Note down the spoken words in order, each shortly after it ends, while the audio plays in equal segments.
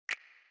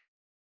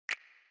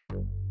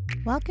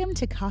Welcome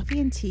to Coffee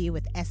and Tea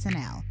with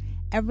SNL.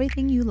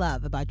 Everything you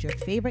love about your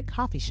favorite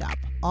coffee shop,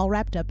 all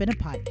wrapped up in a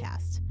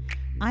podcast.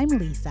 I'm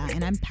Lisa,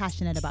 and I'm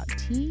passionate about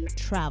tea,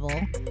 travel,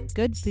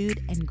 good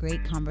food, and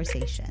great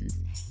conversations,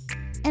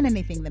 and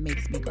anything that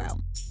makes me grow.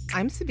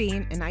 I'm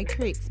Sabine, and I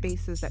create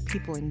spaces that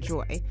people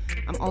enjoy.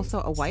 I'm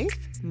also a wife,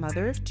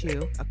 mother of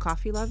two, a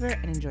coffee lover,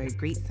 and enjoy a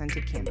great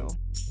scented candle.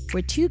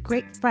 We're two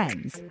great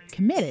friends,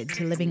 committed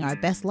to living our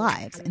best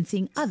lives and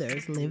seeing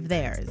others live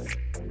theirs.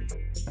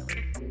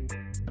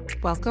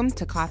 Welcome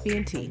to Coffee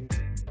and Tea.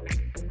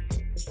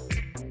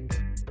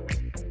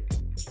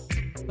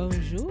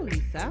 Bonjour,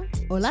 Lisa.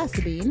 Hola,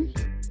 Sabine.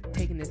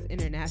 Taking this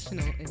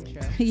international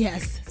intro.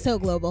 Yes, so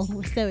global.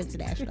 We're so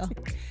international.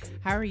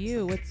 How are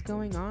you? What's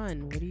going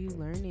on? What are you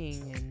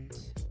learning? And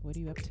what are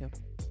you up to?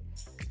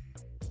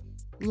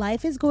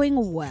 Life is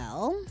going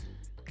well.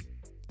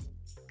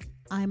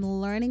 I'm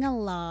learning a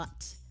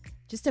lot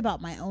just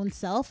about my own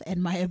self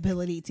and my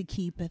ability to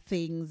keep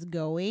things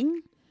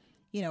going.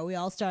 You know, we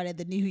all started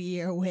the new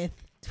year with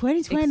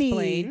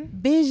 2020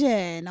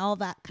 vision, all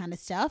that kind of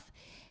stuff.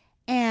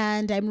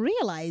 And I'm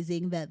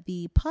realizing that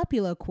the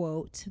popular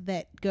quote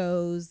that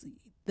goes,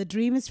 "The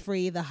dream is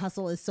free, the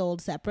hustle is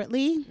sold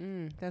separately,"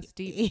 that's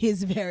deep.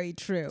 is very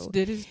true.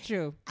 It is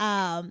true.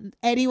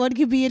 Anyone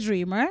can be a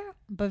dreamer,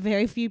 but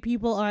very few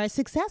people are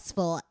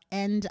successful.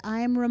 And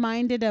I'm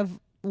reminded of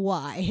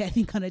why, I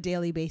think, on a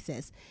daily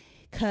basis,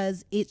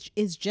 because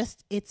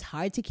it's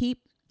hard to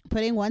keep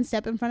putting one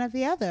step in front of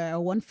the other, or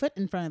one foot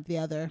in front of the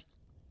other,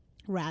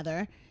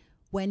 rather,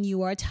 when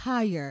you are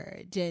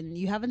tired and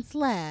you haven't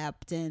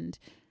slept and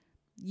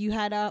you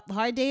had a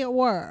hard day at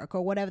work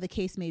or whatever the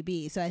case may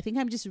be. So I think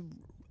I'm just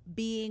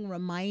being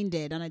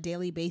reminded on a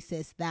daily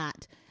basis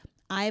that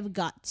I've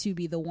got to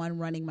be the one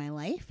running my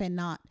life and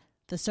not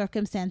the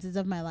circumstances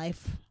of my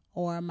life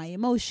or my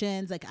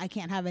emotions. Like, I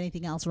can't have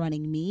anything else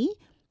running me.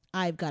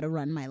 I've got to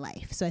run my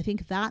life. So I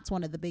think that's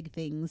one of the big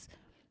things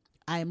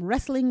I'm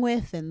wrestling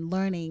with and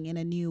learning in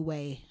a new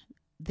way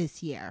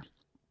this year.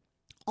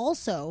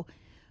 Also,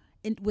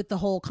 with the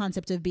whole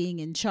concept of being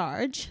in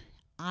charge,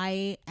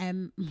 I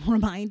am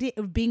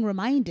being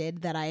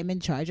reminded that I am in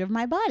charge of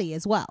my body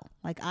as well.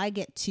 Like, I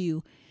get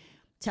to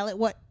tell it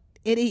what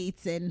it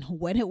eats and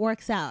when it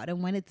works out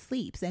and when it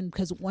sleeps. And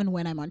because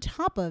when I'm on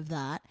top of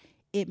that,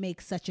 it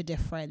makes such a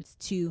difference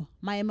to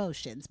my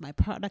emotions, my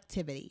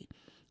productivity.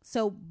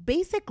 So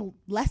basic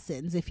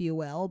lessons, if you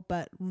will,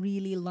 but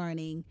really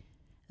learning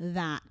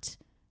that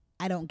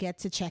I don't get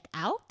to check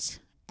out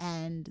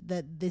and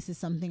that this is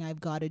something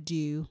I've got to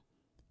do.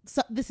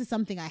 So this is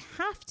something I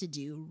have to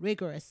do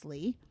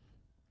rigorously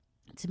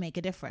to make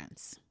a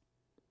difference.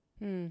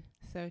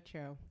 So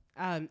true.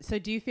 So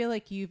do you feel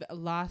like you've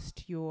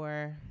lost you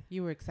were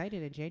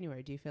excited in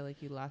January. Do you feel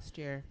like you lost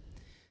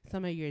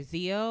some of your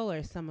zeal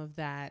or some of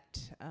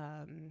that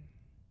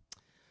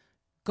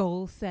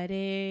goal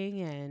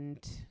setting?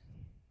 And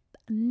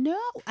no,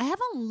 I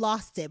haven't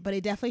lost it, but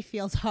it definitely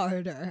feels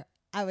harder.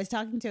 I was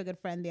talking to a good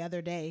friend the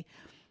other day,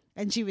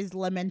 and she was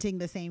lamenting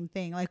the same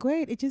thing. Like,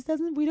 wait,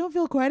 we don't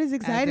feel quite as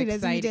excited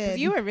as we did.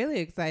 You were really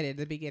excited at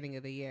the beginning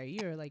of the year.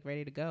 You were like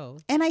ready to go.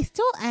 And I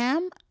still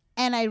am.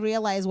 And I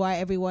realize why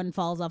everyone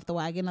falls off the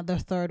wagon on the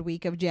third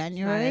week of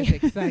January. Not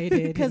as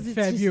excited because it's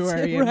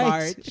February and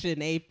March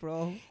and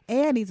April.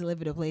 And I need to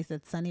live in a place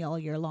that's sunny all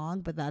year long,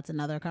 but that's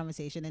another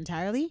conversation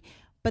entirely.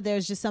 But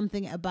there's just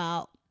something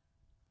about,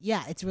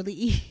 it's really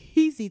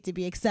easy to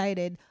be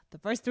excited the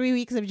first 3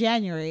 weeks of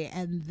January,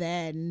 and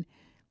then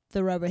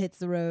the rubber hits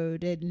the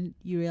road and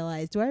you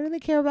realize, do I really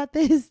care about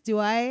this? Do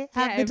I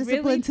have the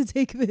discipline to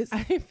take this?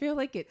 I feel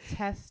like it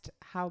tests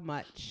how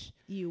much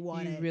you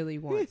really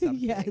want something.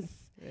 Yes.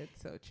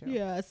 It's so true.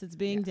 Yes, it's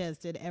being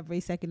tested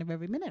every second of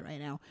every minute right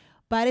now.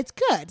 But it's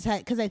good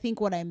because I think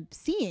what I'm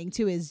seeing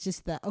too is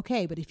just but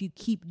if you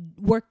keep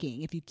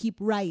working, if you keep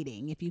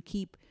writing, if you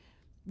keep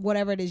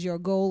whatever it is your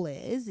goal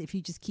is, if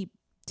you just keep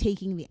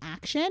taking the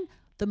action,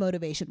 the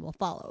motivation will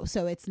follow.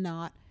 So it's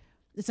not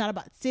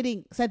about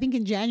sitting. So I think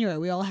in January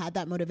we all had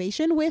that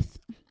motivation with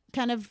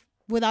kind of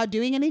without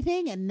doing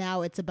anything. And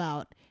now it's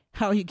about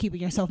how are you keeping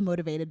yourself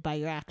motivated by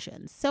your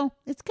actions. So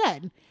it's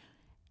good.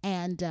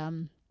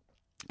 And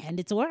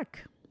it's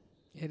work.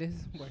 It is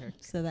work.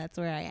 So that's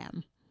where I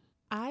am.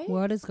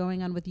 What is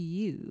going on with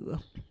you?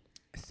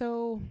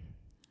 So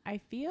I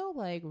feel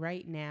like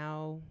right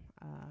now,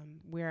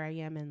 where I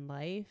am in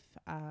life,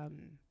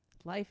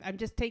 I'm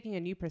just taking a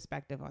new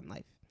perspective on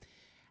life.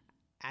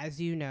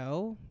 As you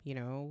know,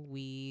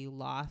 we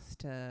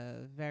lost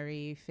a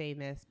very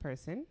famous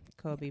person,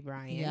 Kobe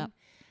Bryant. Yep.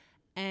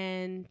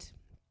 And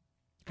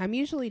I'm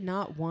usually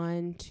not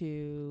one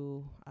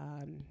to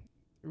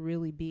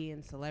really be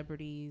in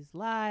celebrities'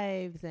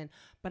 lives,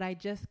 but I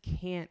just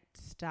can't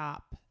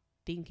stop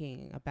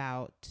thinking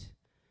about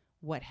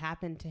what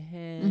happened to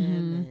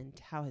him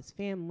and how his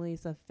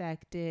family's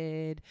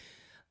affected,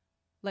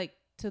 like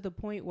to the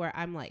point where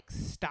I'm like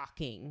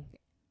stalking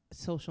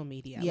social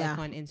media, like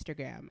on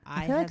Instagram.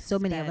 I feel like so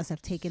many of us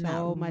have taken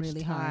so that much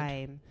really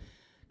time hard.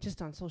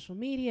 Just on social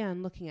media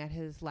and looking at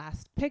his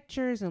last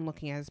pictures and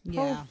looking at his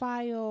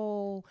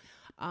profile.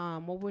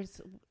 What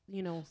was,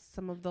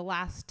 some of the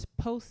last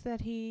posts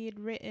that he had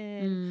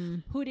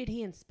written? Who did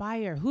he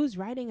inspire? Who's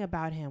writing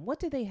about him? What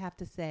did they have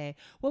to say?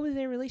 What was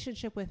their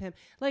relationship with him?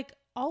 Like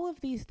all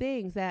of these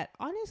things that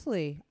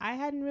honestly, I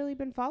hadn't really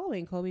been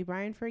following Kobe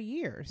Bryant for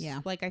years. Yeah.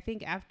 Like I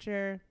think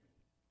after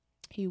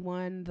he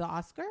won the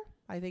Oscar,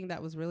 I think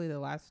that was really the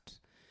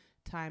last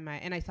time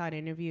I saw an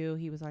interview.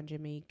 He was on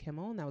Jimmy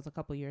Kimmel, and that was a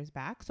couple years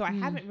back. So I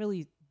haven't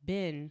really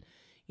been,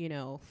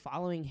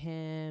 following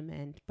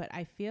him. But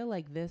I feel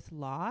like this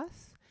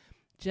loss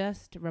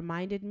just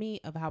reminded me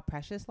of how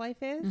precious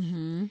life is.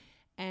 Mm-hmm.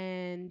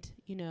 And,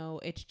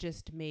 it's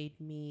just made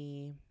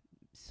me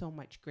so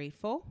much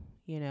grateful,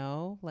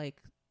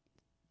 like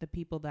the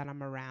people that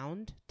I'm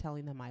around,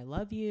 telling them I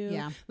love you.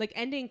 Yeah. Like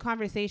ending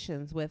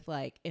conversations with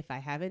like, if I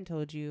haven't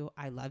told you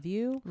I love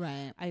you,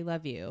 Right. I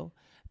love you,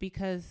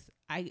 because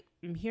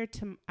I'm here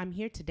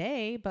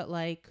today, but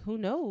like, who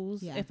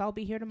knows if I'll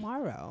be here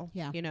tomorrow,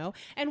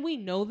 and we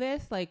know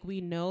this, like we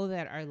know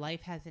that our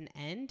life has an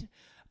end,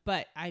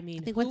 but I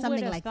mean, I think when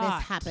something like this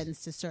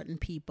happens to certain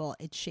people,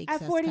 it shakes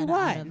at us 41, kind of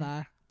out of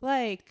our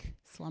like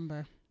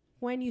slumber.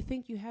 When you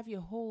think you have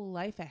your whole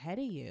life ahead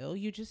of you,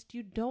 you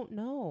don't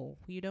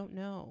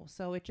know.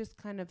 So it just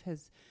kind of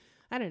has,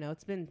 I don't know.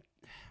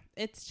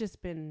 It's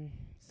just been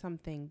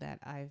something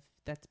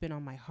that's been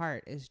on my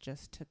heart, is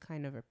just to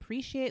kind of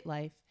appreciate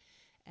life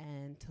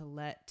and to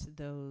let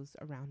those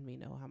around me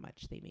know how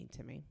much they mean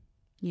to me.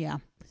 Yeah.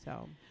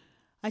 So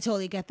I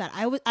totally get that.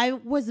 I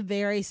was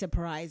very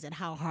surprised at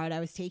how hard I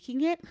was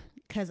taking it,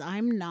 because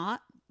I'm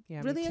not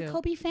really a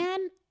Kobe fan.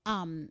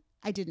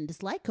 I didn't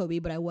dislike Kobe,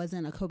 but I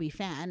wasn't a Kobe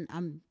fan.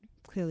 I'm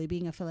clearly,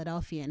 being a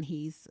Philadelphian,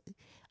 he's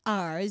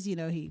ours.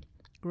 He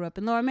grew up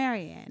in Lower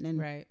Merion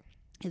and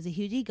is a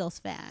huge Eagles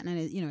fan, and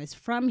is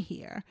from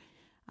here.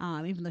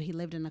 Even though he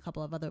lived in a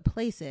couple of other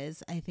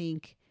places, I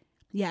think,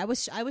 I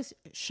was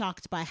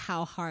shocked by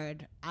how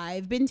hard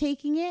I've been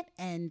taking it,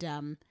 and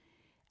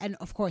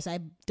of course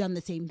I've done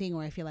the same thing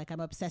where I feel like I'm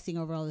obsessing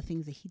over all the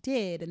things that he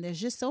did, and there's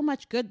just so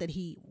much good that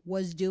he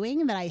was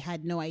doing that I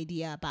had no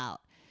idea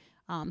about.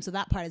 So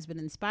that part has been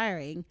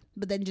inspiring,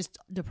 but then just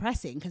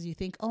depressing, because you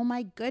think, oh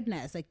my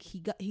goodness, like he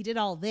did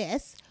all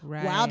this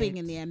while being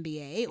in the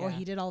NBA, or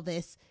he did all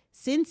this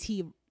since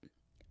he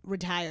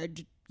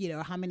retired,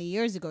 how many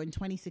years ago, in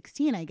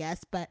 2016, I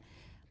guess, but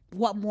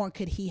what more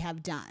could he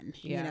have done?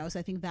 So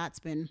I think that's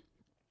been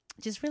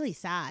just really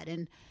sad.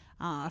 And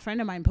a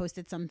friend of mine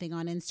posted something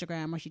on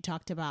Instagram where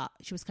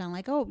she was kind of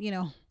like, oh,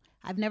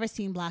 I've never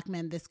seen Black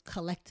men this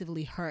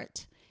collectively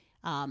hurt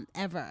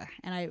ever.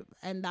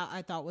 And that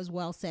I thought was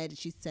well said.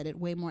 She said it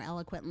way more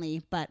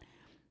eloquently, but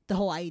the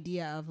whole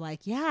idea of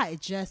like, I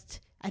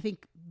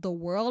think the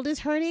world is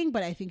hurting,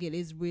 but I think it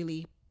is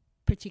really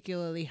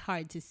particularly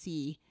hard to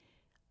see.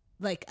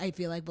 Like, I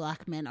feel like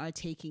Black men are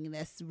taking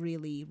this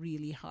really,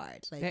 really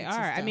hard. Like, they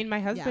are. I mean, my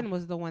husband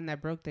was the one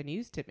that broke the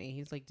news to me.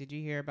 He's like, did you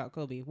hear about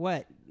Kobe?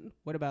 What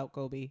about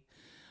Kobe?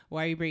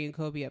 Why are you bringing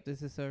Kobe up?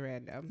 This is so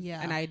random.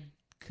 Yeah. And I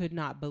could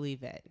not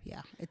believe it.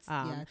 Yeah. It's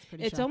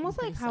pretty It's shocking,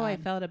 almost like how sad. I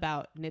felt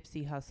about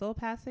Nipsey Hussle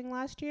passing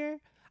last year.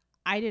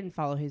 I didn't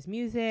follow his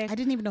music. I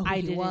didn't even know who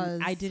he was.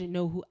 I didn't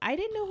know who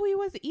he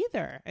was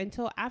either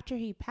until after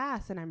he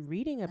passed, and I'm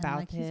reading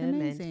about him. He's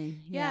amazing.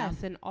 And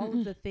yes, and all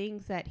of the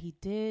things that he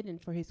did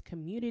and for his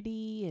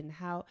community, and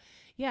how,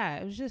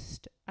 it was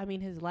just, I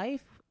mean, his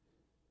life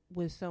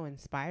was so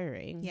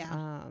inspiring.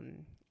 Yeah.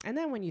 And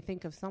then when you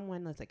think of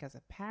someone that's like, as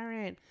a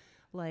parent,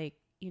 like,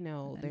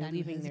 they're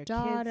leaving their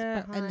daughter,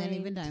 kids behind, and then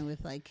even dying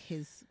with like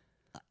his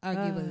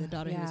arguably the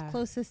daughter he was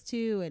closest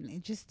to, and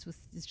it's just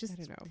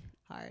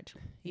hard.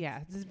 Yeah,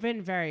 it's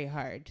been very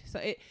hard.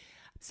 So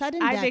sudden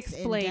deaths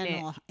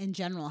in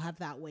general have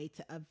that weight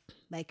of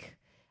like,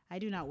 I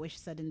do not wish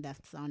sudden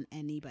deaths on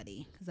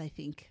anybody, because I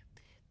think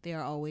they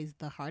are always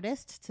the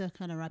hardest to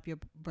kind of wrap your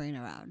brain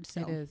around.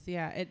 So it is,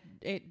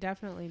 it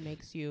definitely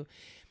makes you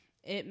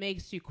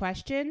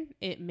question.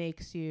 It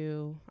makes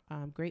you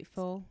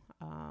grateful.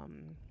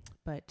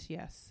 But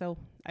yes, so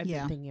I've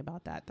been thinking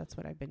about that. That's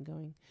what I've been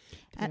going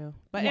through.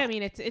 But I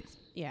mean,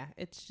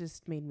 it's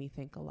just made me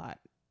think a lot,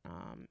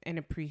 and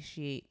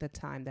appreciate the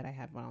time that I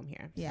have while I'm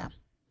here. Yeah. So.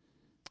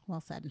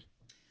 Well said.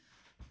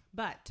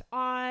 But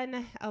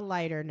on a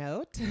lighter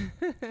note,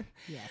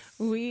 yes,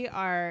 we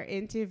are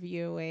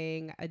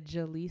interviewing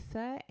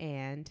Jaleesa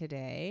Ann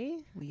today.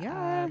 We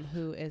are.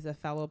 Who is a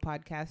fellow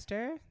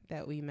podcaster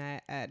that we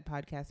met at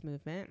Podcast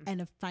Movement.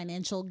 And a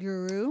financial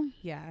guru.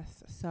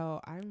 Yes.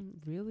 So I'm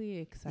really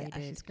excited.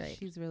 Yeah, she's great.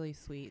 She's really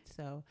sweet.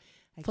 So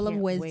full of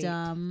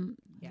wisdom,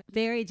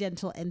 very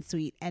gentle and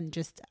sweet, and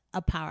just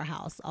a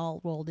powerhouse all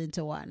rolled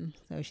into one.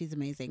 So she's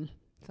amazing.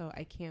 So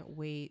I can't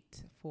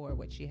wait for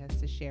what she has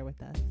to share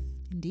with us.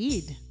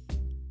 Indeed.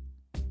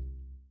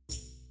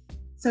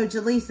 So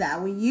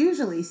Jaleesa, we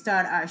usually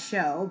start our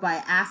show by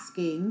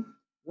asking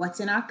what's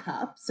in our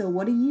cup. So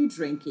what are you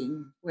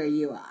drinking where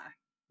you are?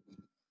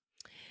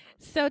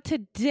 So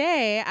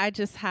today I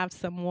just have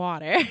some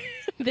water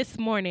this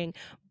morning,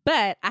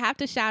 but I have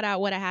to shout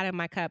out what I had in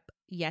my cup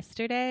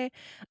yesterday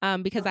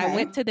because I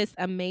went to this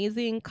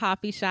amazing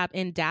coffee shop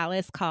in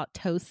Dallas called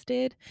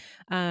Toasted.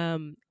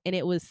 And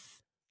it was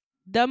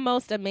the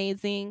most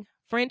amazing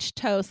French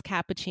toast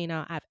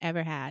cappuccino I've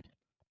ever had.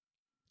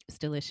 It's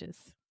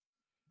delicious.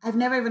 I've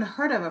never even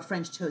heard of a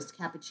French toast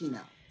cappuccino.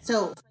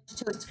 So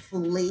French toast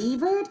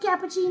flavored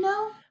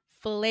cappuccino?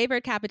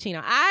 Flavored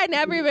cappuccino. I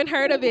never even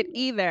heard of it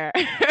either.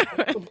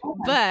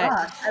 But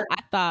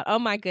I thought, oh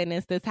my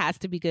goodness, this has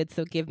to be good.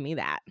 So give me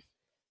that.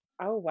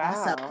 Oh, wow.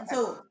 Awesome.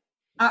 So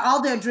are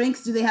all their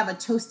drinks, do they have a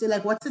toasted,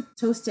 like what's a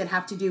toasted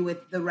have to do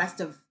with the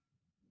rest of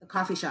the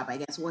coffee shop, I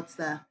guess? What's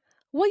the...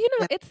 Well, you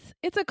know,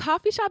 it's a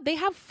coffee shop. They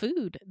have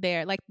food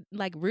there, like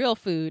real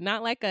food,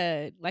 not like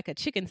a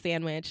chicken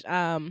sandwich.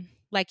 One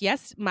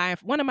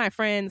of my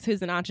friends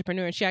who's an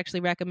entrepreneur, she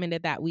actually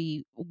recommended that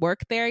we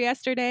work there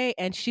yesterday,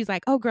 and she's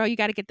like, "Oh, girl, you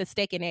got to get the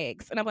steak and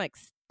eggs." And I'm like,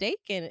 "Steak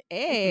and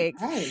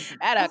eggs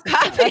at a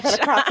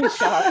coffee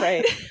shop,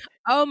 right?"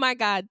 Oh my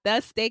God,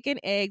 the steak and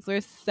eggs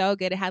were so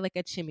good. It had like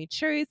a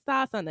chimichurri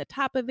sauce on the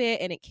top of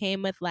it, and it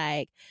came with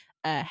like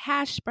a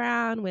hash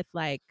brown with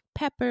like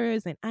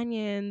peppers and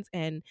onions,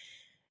 and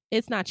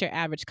it's not your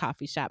average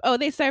coffee shop. Oh,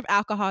 they serve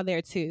alcohol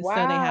there too. Wow.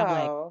 So they have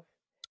like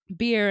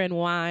beer and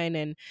wine.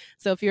 And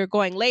so if you're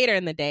going later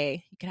in the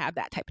day, you can have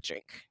that type of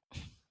drink.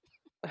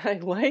 I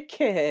like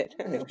it.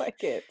 I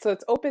like it. So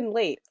it's open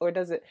late, or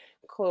does it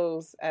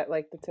close at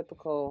like the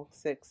typical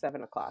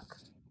 6-7 o'clock?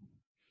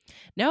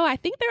 No, I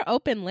think they're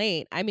open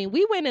late. I mean,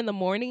 we went in the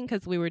morning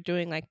because we were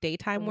doing like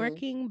daytime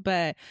working,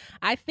 but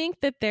I think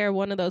that they're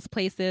one of those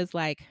places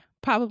like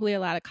probably a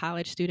lot of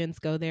college students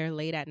go there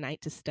late at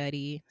night to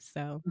study.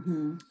 So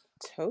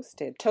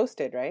Toasted,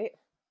 right?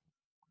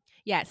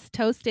 Yes,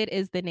 Toasted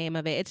is the name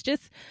of it. It's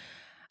just,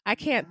 I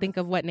can't think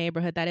of what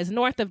neighborhood that is.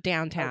 North of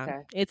downtown. Okay.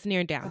 It's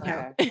near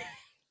downtown. Okay.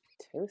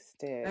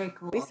 Toasted. Very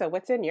cool. Lisa,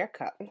 what's in your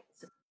cup?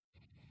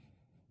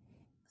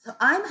 So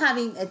I'm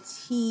having a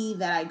tea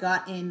that I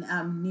got in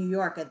New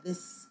York at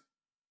this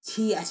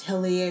tea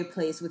atelier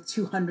place with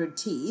 200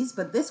 teas,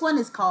 but this one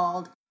is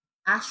called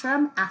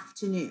Ashram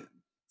Afternoon.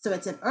 So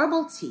it's an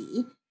herbal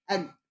tea,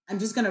 and I'm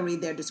just going to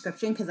read their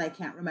description because I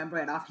can't remember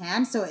it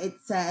offhand. So it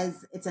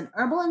says it's an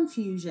herbal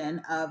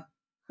infusion of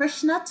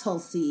Krishna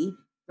Tulsi,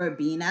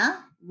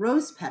 verbena,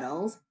 rose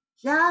petals,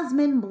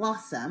 jasmine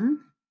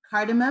blossom,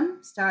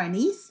 cardamom, star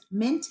anise,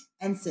 mint,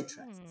 and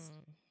citrus.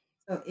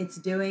 So it's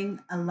doing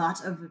a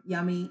lot of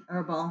yummy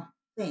herbal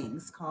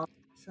things called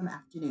Ashram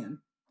Afternoon.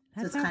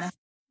 That sounds kind of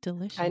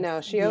delicious. I know.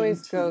 She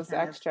always goes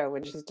extra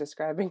when she's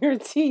describing her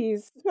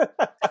teas.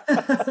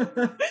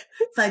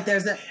 It's like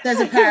there's a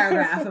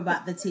paragraph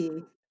about the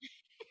tea.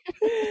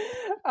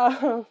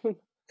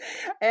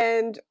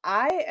 And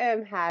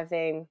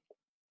I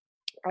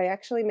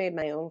actually made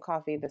my own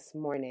coffee this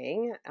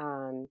morning.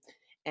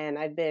 And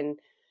I've been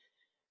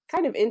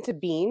kind of into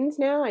beans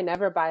now. I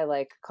never buy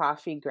like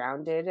coffee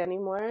grounded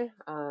anymore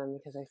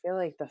because I feel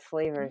like the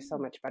flavor is so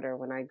much better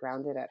when I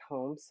grind it at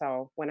home. So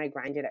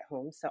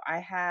I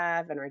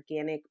have an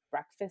organic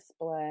breakfast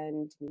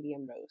blend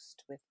medium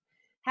roast with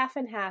half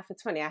and half.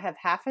 It's funny. I have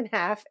half and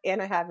half,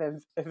 and I have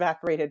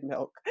evaporated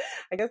milk.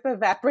 I guess the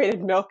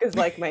evaporated milk is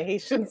like my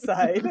Haitian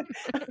side.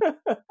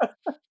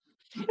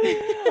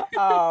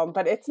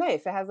 But it's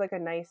nice. It has like a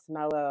nice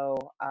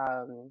mellow,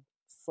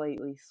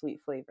 slightly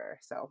sweet flavor.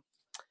 So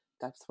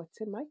that's what's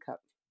in my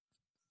cup.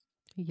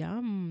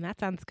 Yum. That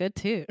sounds good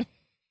too.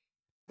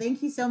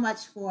 Thank you so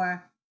much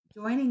for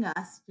joining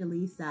us,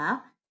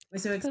 Jaleesa. We're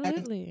so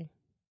excited to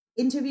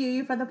interview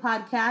you for the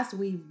podcast.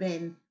 We've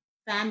been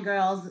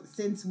fangirls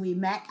since we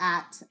met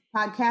at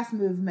Podcast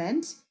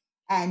Movement,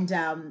 and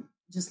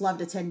just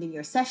loved attending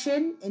your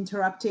session,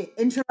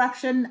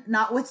 interruption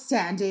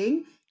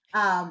notwithstanding.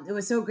 It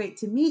was so great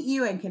to meet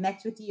you and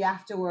connect with you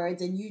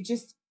afterwards. And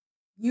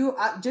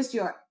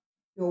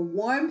your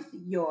warmth,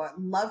 your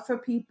love for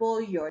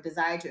people, your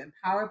desire to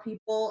empower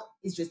people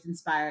is just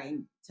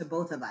inspiring to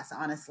both of us,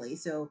 honestly.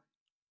 So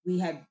we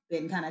had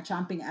been kind of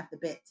chomping at the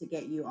bit to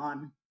get you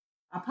on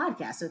our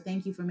podcast. So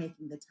thank you for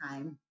making the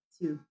time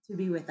to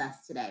be with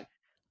us today.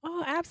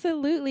 Oh,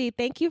 absolutely.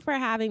 Thank you for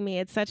having me.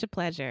 It's such a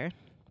pleasure.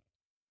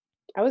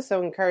 I was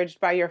so encouraged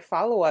by your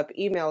follow-up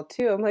email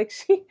too. I'm like,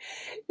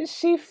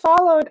 she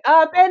followed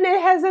up and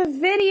it has a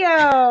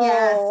video.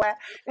 Yes.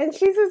 And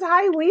she says,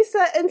 "Hi,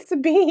 Lisa and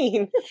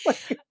Sabine."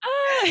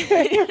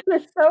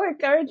 It's so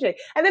encouraging.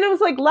 And then it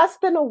was like less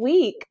than a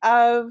week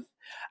of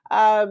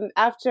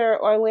after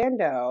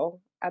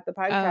Orlando at the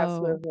Podcast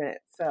Movement.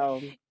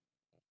 So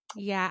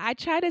yeah, I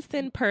try to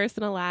send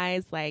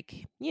personalized,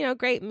 like,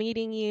 great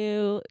meeting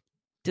you,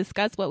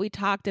 discuss what we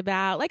talked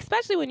about, like,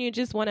 especially when you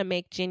just want to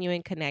make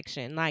genuine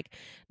connection, like,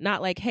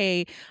 not like,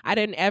 hey, I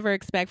didn't ever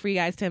expect for you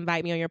guys to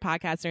invite me on your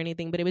podcast or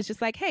anything, but it was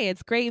just like, hey,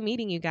 it's great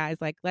meeting you guys.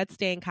 Like, let's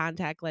stay in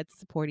contact. Let's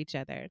support each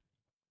other.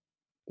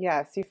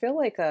 Yes, you feel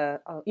like a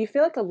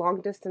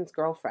long distance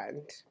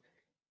girlfriend.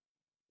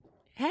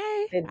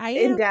 Hey, in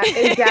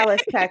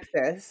Dallas,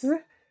 Texas.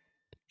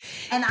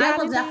 And I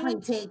will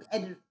definitely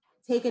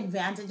take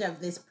advantage of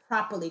this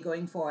properly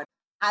going forward.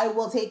 I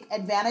will take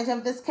advantage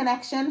of this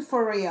connection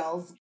for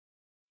reals.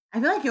 I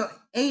feel like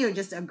you're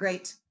just a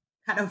great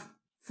kind of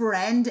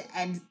friend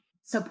and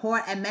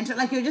support and mentor.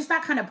 Like you're just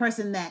that kind of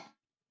person that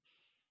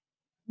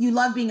you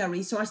love being a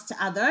resource to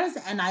others.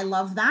 And I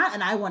love that.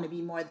 And I want to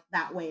be more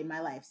that way in my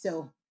life.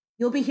 So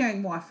you'll be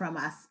hearing more from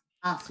us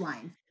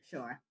offline,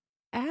 sure.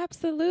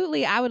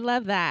 Absolutely. I would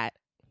love that.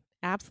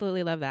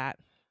 Absolutely love that.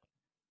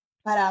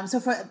 But so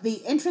for the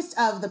interest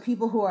of the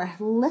people who are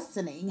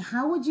listening,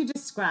 how would you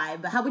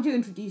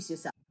introduce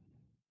yourself?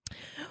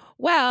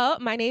 Well,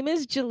 my name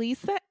is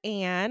Jaleesa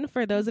Ann,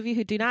 for those of you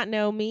who do not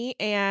know me,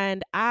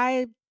 and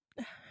I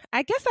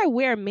guess I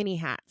wear many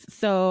hats.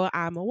 So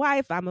I'm a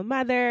wife, I'm a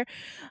mother,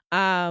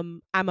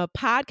 I'm a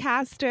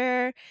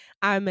podcaster,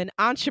 I'm an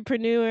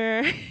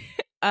entrepreneur,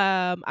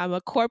 I'm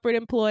a corporate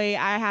employee.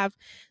 I have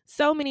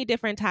so many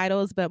different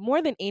titles, but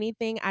more than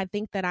anything, I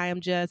think that I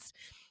am just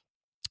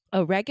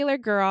a regular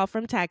girl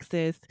from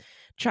Texas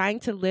trying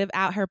to live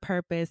out her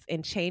purpose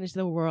and change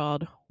the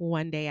world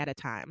one day at a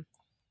time.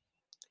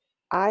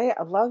 I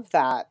love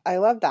that. I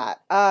love that.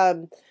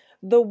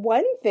 The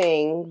one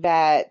thing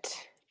that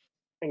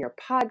on your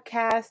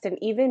podcast and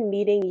even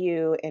meeting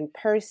you in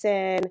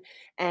person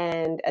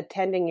and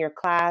attending your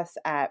class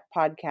at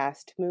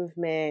Podcast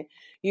Movement,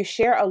 you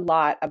share a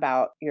lot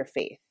about your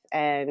faith.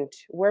 And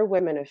we're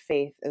women of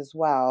faith as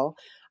well.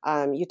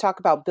 You talk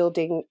about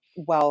building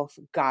wealth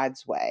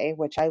God's way,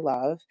 which I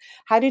love.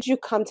 How did you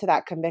come to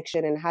that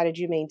conviction, and how did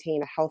you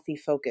maintain a healthy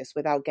focus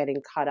without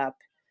getting caught up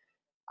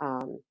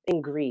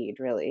in greed,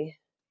 really?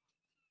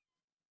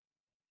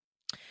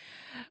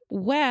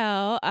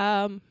 Well,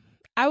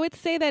 I would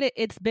say that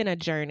it's been a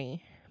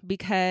journey,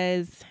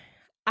 because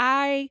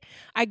I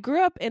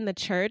grew up in the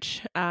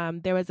church.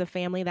 There was a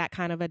family that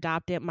kind of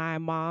adopted my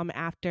mom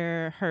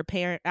after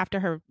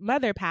her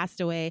mother passed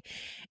away,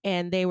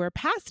 and they were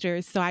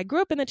pastors. So I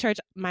grew up in the church.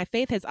 My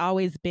faith has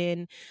always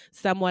been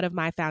somewhat of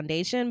my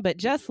foundation, but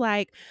just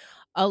like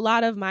a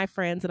lot of my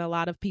friends and a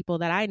lot of people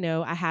that I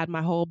know, I had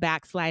my whole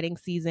backsliding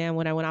season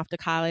when I went off to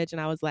college,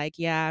 and I was like,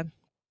 yeah,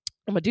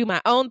 I'm gonna do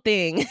my own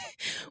thing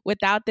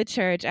without the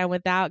church and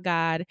without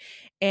God.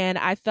 And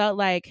I felt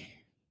like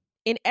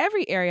in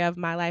every area of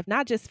my life,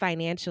 not just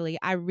financially,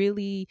 I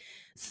really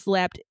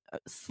slipped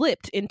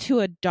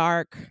into a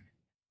dark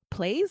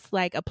place,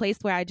 like a place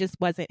where I just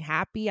wasn't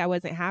happy. I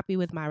wasn't happy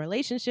with my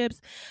relationships.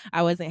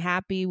 I wasn't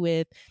happy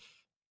with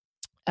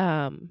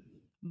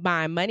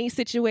my money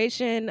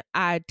situation.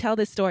 I tell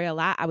this story a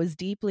lot. I was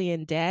deeply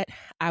in debt.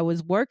 I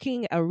was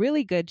working a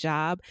really good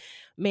job,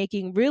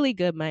 making really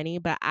good money,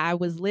 but I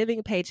was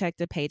living paycheck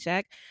to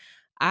paycheck.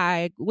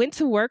 I went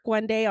to work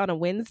one day on a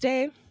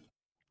Wednesday,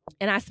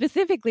 and I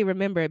specifically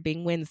remember it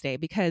being Wednesday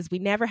because we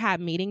never had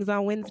meetings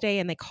on Wednesday,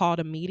 and they called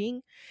a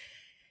meeting.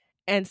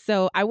 And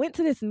so I went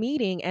to this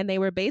meeting, and they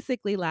were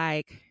basically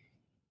like,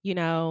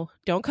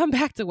 don't come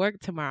back to work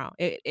tomorrow.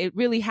 It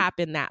really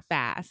happened that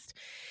fast.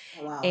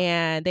 Oh, wow.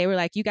 And they were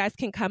like, you guys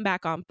can come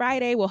back on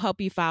Friday. We'll help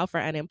you file for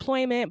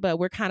unemployment, but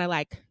we're kind of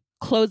like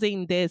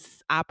closing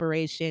this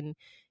operation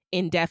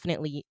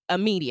indefinitely,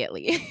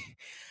 immediately.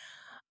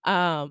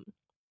 And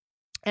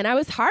I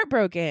was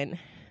heartbroken.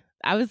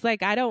 I was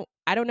like, I don't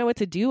know what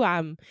to do.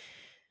 I'm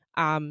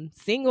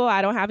single.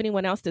 I don't have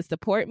anyone else to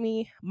support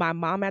me. My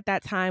mom at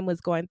that time was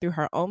going through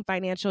her own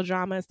financial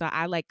drama, so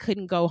I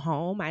couldn't go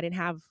home. I didn't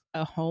have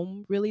a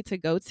home really to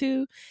go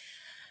to.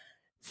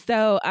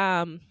 So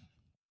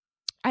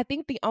I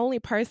think the only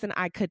person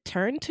I could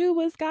turn to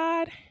was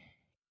God.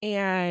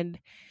 And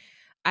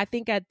I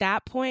think at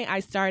that point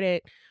I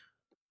started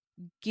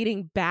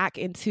getting back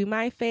into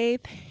my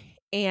faith.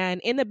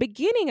 And in the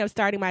beginning of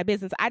starting my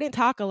business, I didn't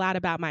talk a lot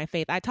about my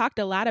faith. I talked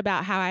a lot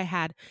about how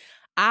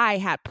I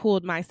had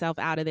pulled myself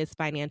out of this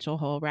financial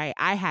hole, right?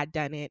 I had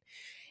done it,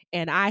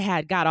 and I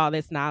had got all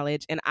this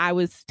knowledge, and I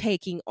was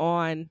taking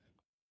on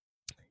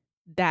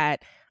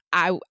that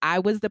I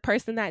was the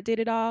person that did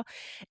it all.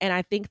 And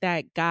I think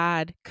that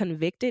God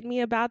convicted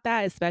me about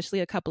that, especially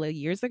a couple of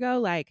years ago.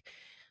 Like,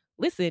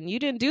 listen, you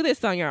didn't do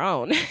this on your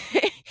own.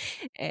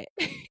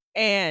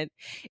 And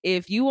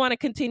if you want to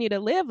continue to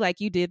live like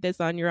you did this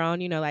on your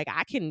own,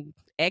 I can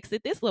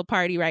exit this little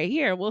party right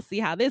here and we'll see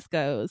how this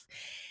goes.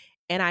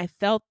 And I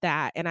felt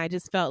that. And I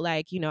just felt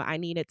like, I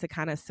needed to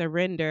kind of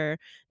surrender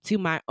to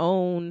my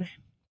own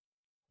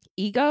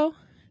ego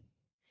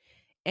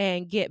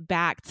and get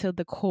back to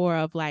the core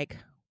of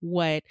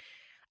what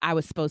I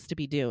was supposed to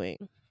be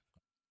doing.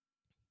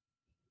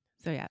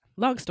 So yeah,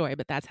 long story,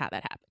 but that's how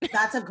that happened.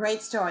 That's a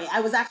great story.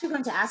 I was actually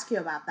going to ask you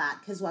about that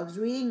because I was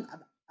reading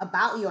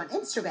about you on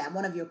Instagram,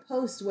 one of your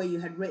posts where you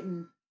had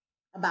written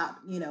about,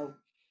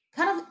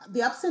 kind of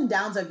the ups and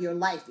downs of your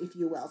life, if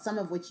you will, some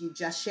of which you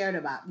just shared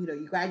about.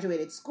 You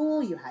graduated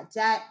school, you had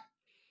debt,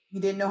 you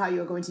didn't know how you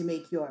were going to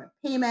make your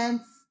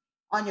payments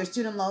on your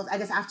student loans, I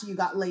guess, after you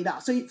got laid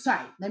off. So,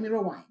 sorry, let me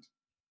rewind.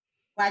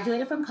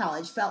 Graduated from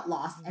college, felt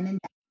lost and in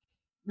debt,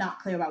 not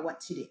clear about what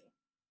to do.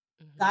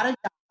 Mm-hmm. Got a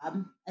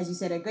job, as you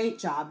said, a great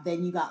job.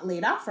 Then you got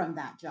laid off from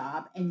that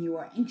job and you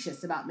were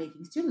anxious about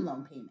making student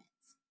loan payments.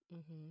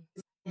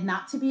 Mm-hmm.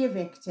 Not to be a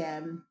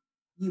victim.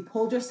 You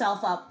pulled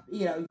yourself up,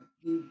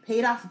 you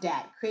paid off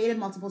debt, created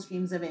multiple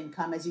streams of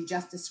income as you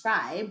just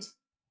described,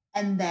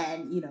 and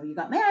then, you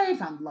got married,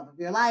 found the love of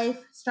your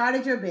life,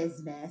 started your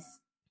business,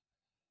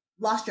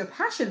 lost your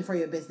passion for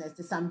your business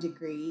to some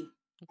degree,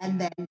 and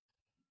then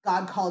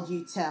God called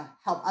you to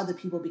help other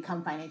people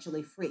become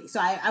financially free. So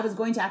I was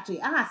going to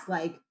actually ask,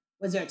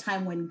 was there a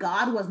time when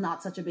God was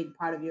not such a big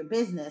part of your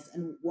business,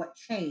 and what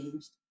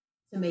changed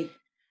to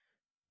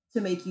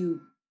make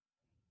you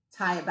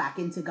tie it back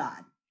into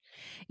God?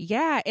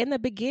 Yeah, in the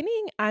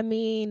beginning, I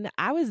mean,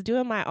 I was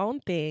doing my own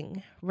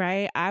thing,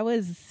 right? I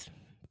was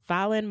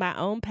following my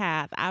own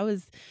path.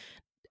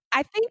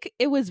 I think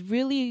it was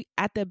really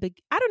I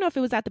don't know if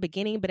it was at the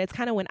beginning, but it's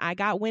kind of when I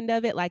got wind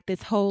of it, like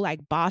this whole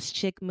like boss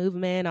chick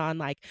movement on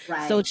like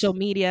social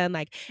media, and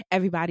like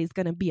everybody's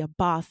going to be a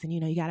boss, and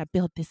you got to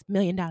build this $1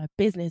 million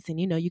business, and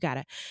you got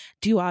to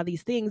do all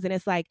these things. And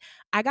it's like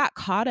I got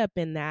caught up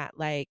in that,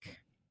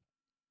 like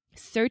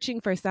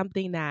searching for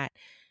something that,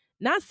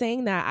 not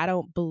saying that I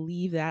don't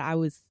believe that I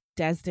was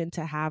destined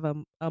to have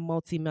a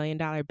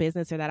multi-million-dollar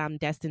business, or that I'm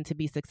destined to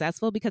be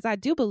successful, because I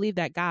do believe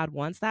that God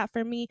wants that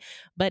for me,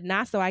 but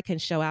not so I can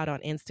show out on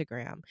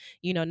Instagram,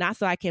 not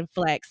so I can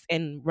flex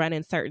and run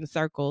in certain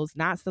circles,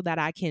 not so that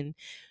I can,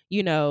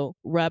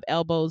 rub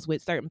elbows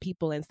with certain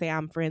people and say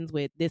I'm friends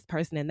with this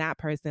person and that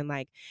person.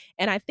 Like,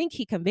 and I think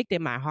he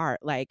convicted my heart.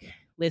 Like,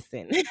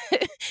 listen,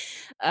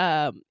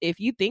 if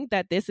you think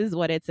that this is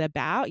what it's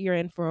about, you're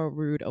in for a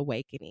rude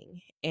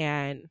awakening.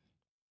 And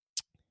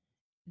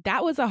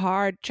that was a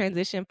hard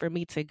transition for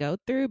me to go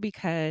through,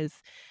 because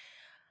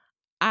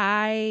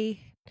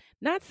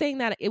not saying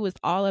that it was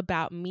all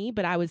about me,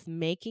 but I was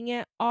making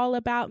it all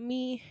about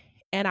me.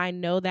 And I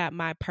know that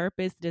my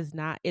purpose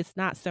it's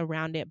not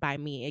surrounded by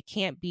me. It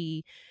can't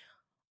be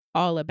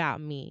all about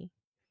me.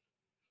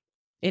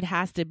 It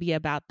has to be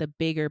about the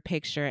bigger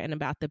picture and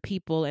about the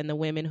people and the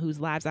women whose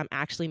lives I'm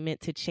actually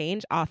meant to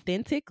change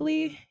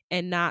authentically,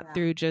 and not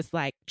through just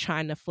like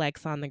trying to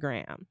flex on the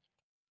gram.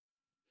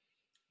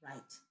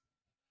 Right.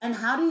 And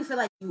how do you feel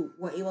like you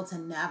were able to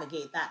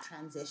navigate that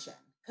transition?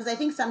 Because I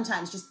think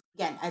sometimes, just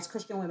again, as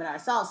Christian women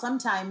ourselves,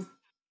 sometimes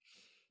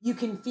you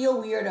can feel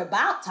weird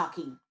about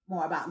talking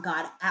more about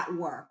God at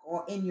work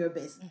or in your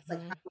business.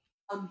 Like,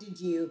 how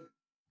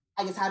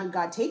did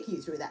God take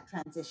you through that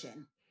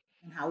transition?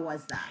 And how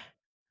was that?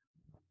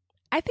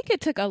 I think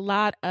it took a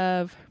lot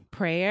of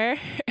prayer.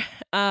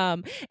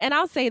 And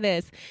I'll say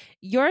this,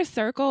 your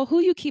circle, who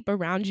you keep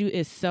around you,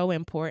 is so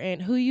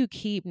important. Who you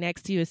keep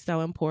next to you is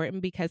so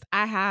important, because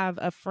I have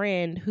a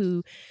friend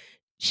who,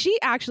 she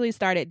actually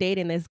started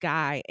dating this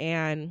guy,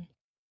 and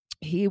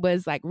he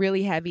was like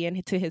really heavy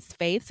into his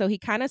faith. So he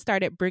kind of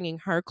started bringing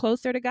her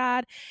closer to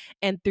God.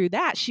 And through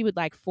that, she would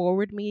like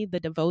forward me the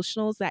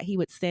devotionals that he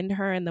would send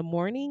her in the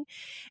morning,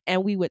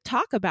 and we would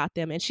talk about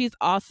them. And she's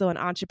also an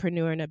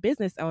entrepreneur and a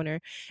business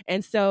owner.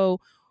 And so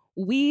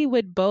we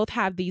would both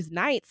have these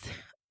nights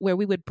where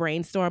we would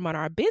brainstorm on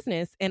our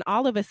business. And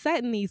all of a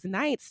sudden, these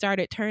nights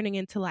started turning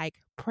into like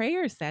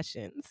prayer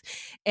sessions,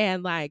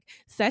 and like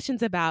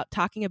sessions about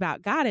talking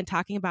about God and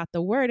talking about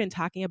the word and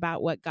talking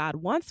about what God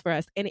wants for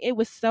us. And it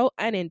was so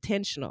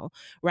unintentional,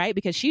 right?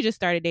 Because she just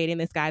started dating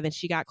this guy, then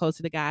she got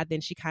closer to God,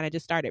 then she kind of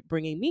just started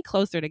bringing me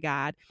closer to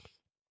God.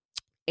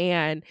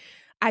 And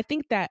I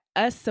think that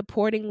us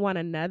supporting one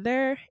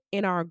another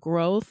in our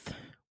growth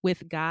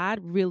with God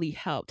really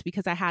helped,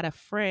 because I had a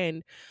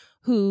friend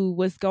who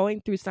was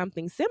going through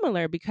something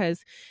similar,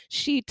 because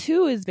she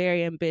too is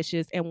very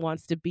ambitious and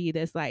wants to be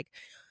this like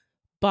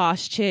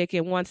boss chick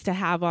and wants to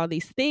have all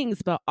these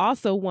things, but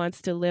also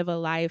wants to live a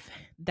life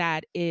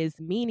that is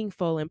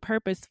meaningful and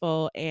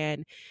purposeful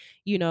and,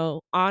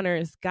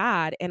 honors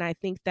God. And I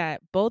think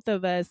that both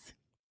of us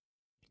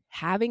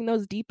having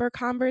those deeper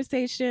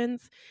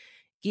conversations,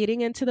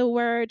 getting into the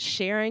word,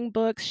 sharing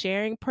books,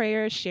 sharing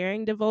prayers,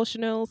 sharing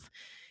devotionals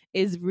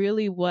is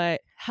really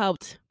what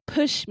helped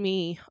push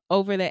me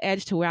over the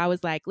edge to where I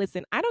was like,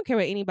 listen, I don't care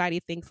what anybody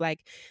thinks.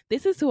 Like,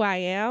 this is who I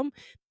am.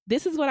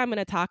 This is what I'm going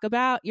to talk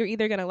about. You're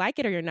either going to like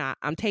it or you're not.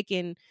 I'm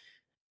taking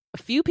a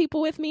few people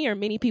with me or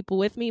many people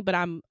with me, but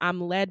I'm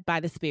led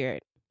by the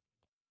Spirit.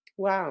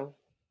 Wow.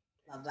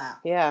 Love that.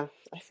 Yeah,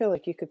 I feel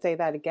like you could say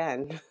that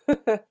again.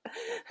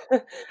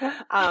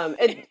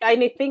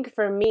 I think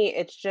for me,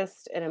 it's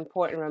just an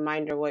important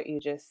reminder what you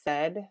just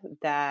said,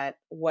 that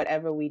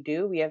whatever we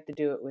do, we have to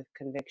do it with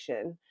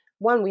conviction.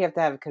 One, we have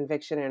to have a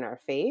conviction in our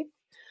faith,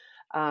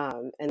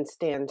 and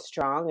stand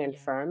strong and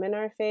firm in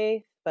our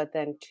faith. But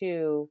then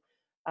two,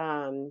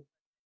 I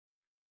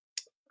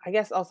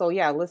guess also,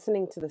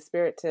 listening to the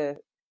Spirit to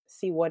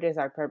see what is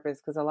our purpose.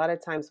 Because a lot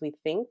of times we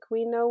think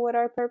we know what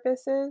our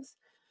purpose is,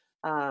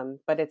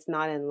 but it's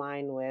not in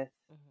line with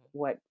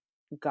what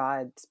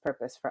God's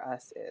purpose for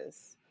us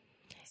is.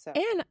 So.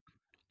 And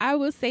I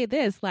will say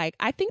this, like,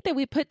 I think that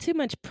we put too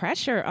much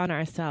pressure on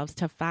ourselves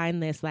to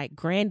find this like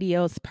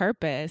grandiose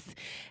purpose.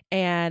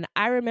 And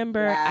I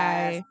remember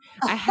I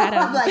had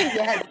a like,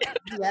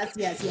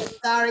 yes.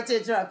 Sorry to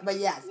interrupt, but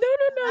yes.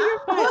 no,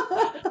 you're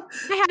fine.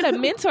 I had a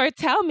mentor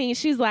tell me,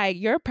 she's like,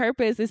 your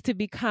purpose is to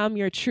become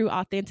your true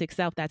authentic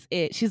self. That's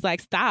it. She's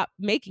like, stop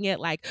making it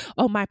like,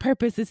 oh, my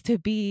purpose is to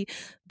be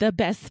the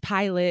best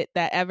pilot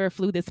that ever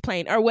flew this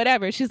plane or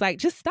whatever. She's like,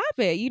 just stop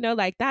it. You know,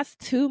 like that's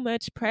too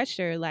much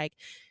pressure. Like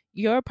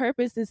your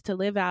purpose is to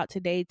live out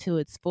today to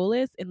its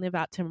fullest and live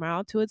out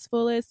tomorrow to its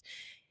fullest.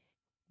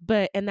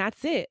 And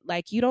that's it.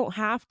 Like you don't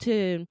have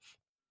to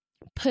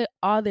put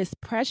all this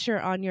pressure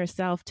on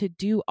yourself to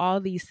do all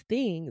these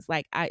things.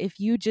 Like if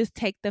you just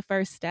take the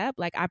first step,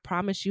 like I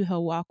promise you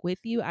he'll walk with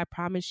you. I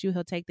promise you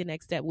he'll take the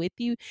next step with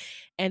you,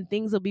 and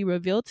things will be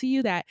revealed to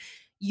you that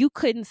you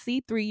couldn't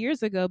see 3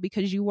 years ago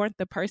because you weren't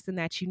the person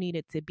that you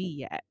needed to be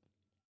yet.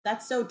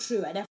 That's so true.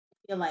 I definitely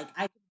feel like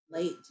I can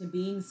relate to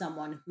being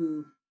someone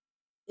who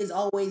is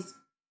always,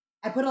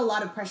 I put a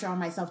lot of pressure on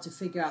myself to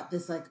figure out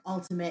this like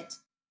ultimate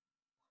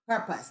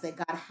purpose that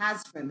God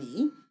has for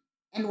me.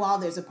 And while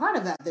there's a part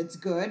of that that's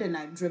good and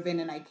I'm driven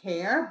and I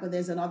care, but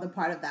there's another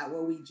part of that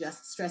where we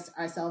just stress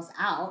ourselves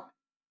out,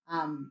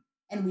 and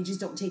we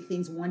just don't take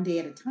things one day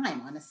at a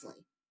time, honestly,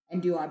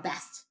 and do our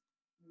best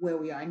where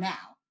we are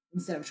now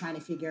instead of trying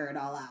to figure it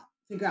all out,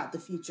 figure out the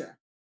future.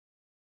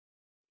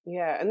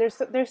 Yeah, and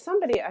there's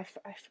somebody, I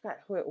forgot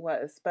who it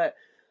was, but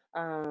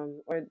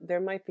or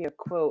there might be a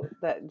quote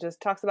that just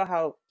talks about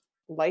how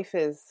life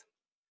is,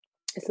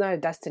 it's not a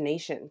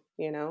destination,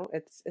 you know,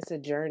 it's a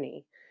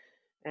journey.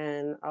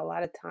 And a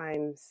lot of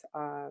times,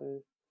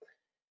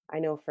 I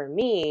know for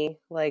me,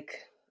 like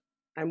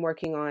I'm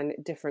working on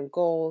different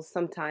goals.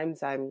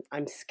 Sometimes I'm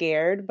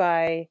scared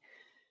by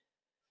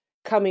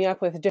coming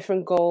up with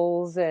different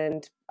goals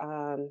and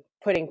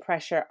putting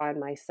pressure on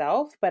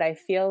myself. But I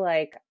feel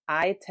like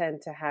I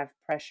tend to have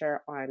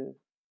pressure on,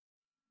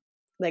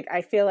 like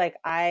I feel like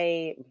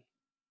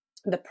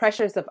the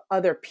pressures of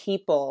other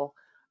people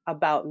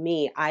about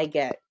me, I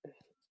get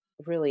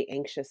really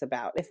anxious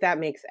about, if that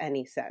makes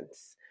any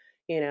sense.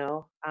 You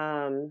know,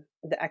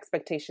 the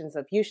expectations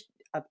of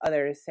of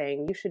others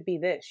saying you should be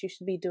this, you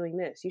should be doing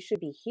this, you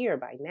should be here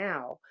by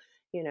now,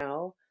 you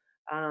know,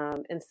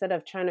 instead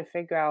of trying to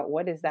figure out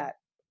what does that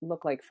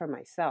look like for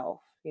myself,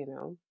 you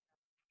know.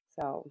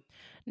 So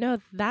No,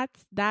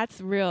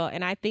 that's real.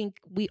 And I think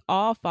we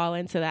all fall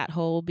into that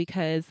hole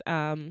because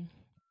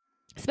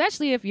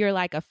especially if you're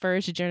like a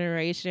first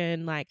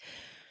generation like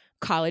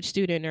college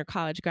student or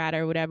college grad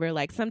or whatever,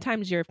 like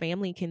sometimes your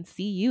family can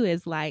see you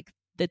as like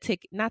the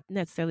ticket, not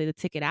necessarily the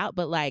ticket out,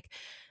 but like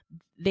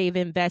they've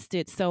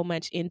invested so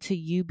much into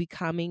you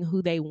becoming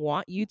who they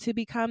want you to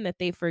become that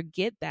they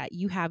forget that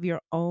you have your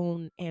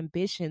own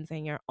ambitions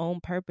and your own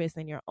purpose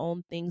and your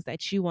own things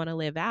that you want to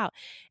live out.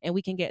 And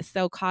we can get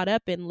so caught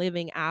up in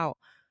living out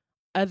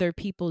other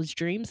people's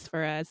dreams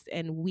for us,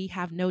 and we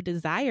have no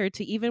desire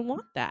to even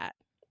want that.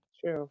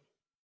 true.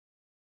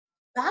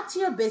 Back to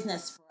your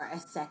business for a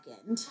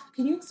second.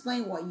 Can you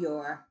explain what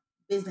your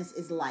business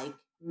is like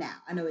now?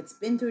 I know it's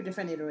been through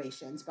different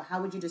iterations, but how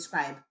would you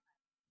describe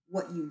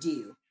what you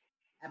do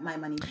at My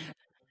Money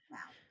now?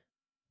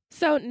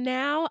 So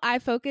now I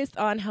focus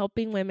on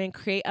helping women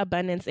create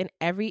abundance in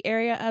every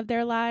area of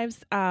their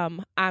lives.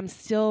 I'm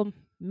still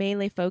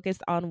mainly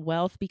focused on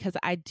wealth because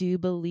I do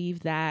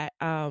believe that,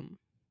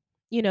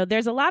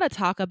 there's a lot of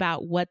talk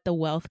about what the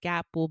wealth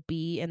gap will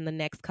be in the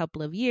next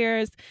couple of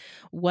years,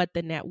 what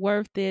the net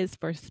worth is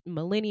for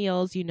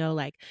millennials,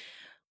 like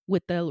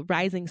with the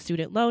rising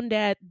student loan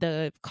debt,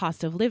 the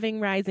cost of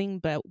living rising,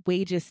 but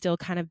wages still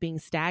kind of being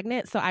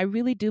stagnant. So I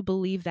really do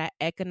believe that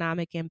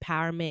economic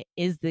empowerment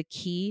is the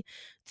key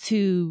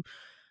to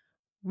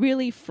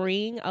really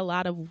freeing a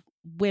lot of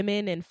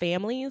women and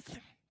families.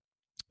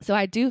 So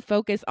I do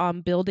focus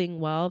on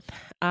building wealth,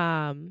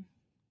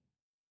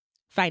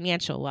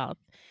 financial wealth.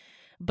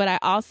 But I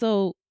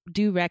also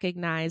do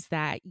recognize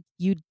that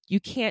you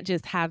can't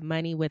just have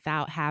money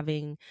without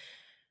having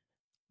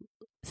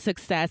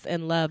success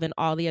and love and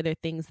all the other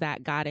things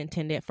that God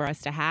intended for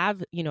us to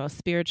have, a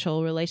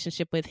spiritual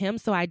relationship with him.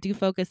 So I do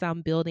focus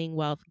on building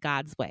wealth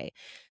God's way.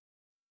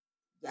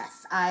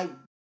 Yes, I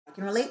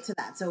can relate to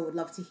that. So would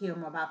love to hear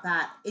more about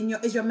that.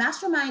 Is your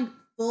mastermind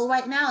full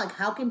right now? Like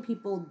how can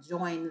people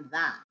join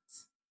that?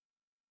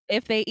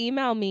 If they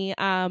email me,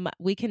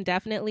 we can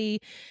definitely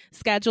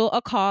schedule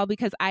a call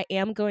because I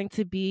am going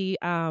to be,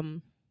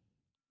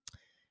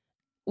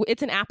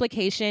 it's an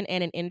application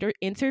and an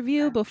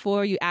interview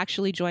before you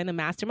actually join the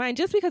mastermind,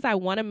 just because I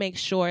want to make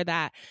sure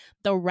that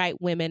the right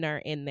women are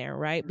in there,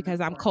 right? Because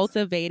I'm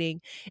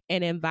cultivating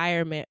an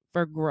environment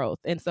for growth.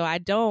 And so I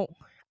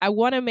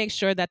want to make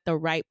sure that the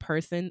right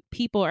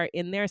people are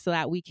in there so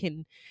that we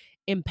can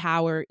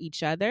empower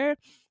each other.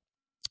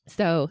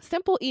 So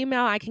simple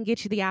email, I can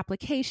get you the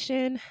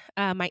application.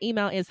 My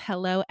email is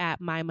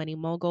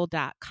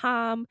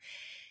hello@mymoneymogul.com.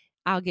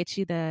 I'll get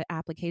you the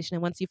application.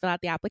 And once you fill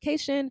out the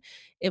application,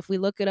 if we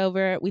look it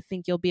over, we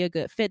think you'll be a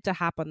good fit to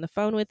hop on the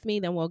phone with me,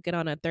 then we'll get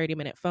on a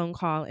 30-minute phone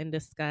call and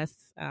discuss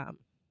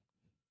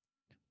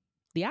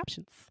the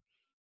options.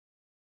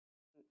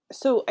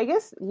 So I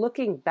guess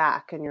looking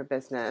back in your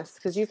business,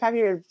 because you've had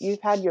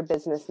your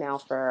business now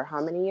for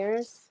how many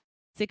years?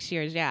 6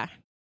 years, yeah.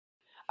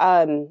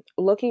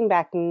 Looking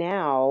back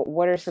now,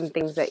 what are some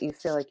things that you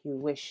feel like you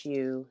wish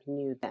you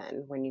knew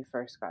then when you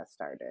first got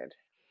started?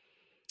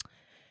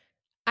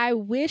 I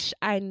wish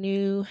I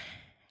knew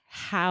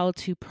how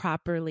to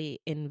properly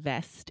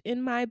invest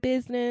in my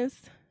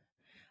business.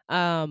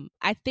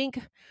 I think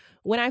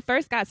when I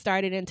first got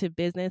started into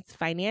business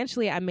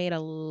financially, I made a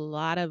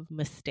lot of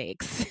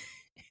mistakes.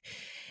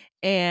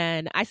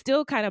 And I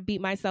still kind of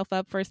beat myself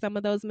up for some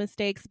of those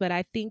mistakes. But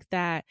I think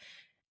that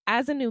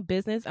as a new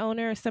business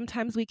owner,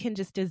 sometimes we can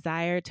just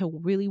desire to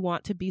really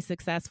want to be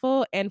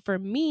successful. And for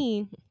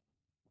me,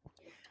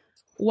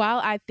 while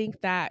I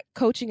think that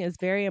coaching is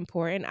very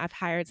important, I've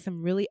hired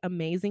some really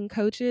amazing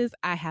coaches.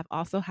 I have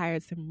also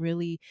hired some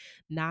really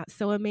not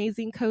so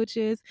amazing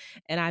coaches,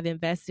 and I've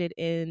invested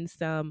in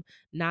some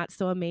not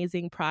so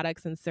amazing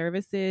products and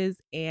services,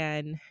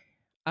 and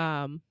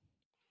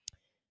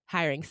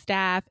hiring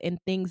staff and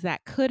things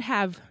that could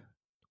have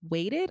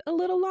waited a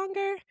little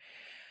longer,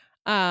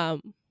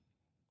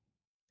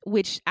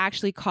 which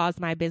actually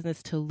caused my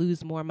business to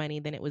lose more money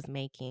than it was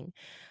making,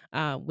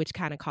 which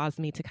kind of caused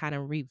me to kind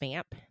of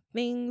revamp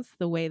things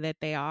the way that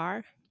they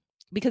are,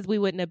 because we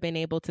wouldn't have been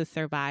able to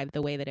survive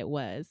the way that it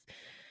was.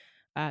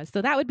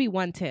 So that would be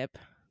one tip.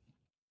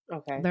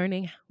 Okay.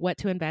 Learning what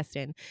to invest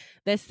in.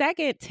 The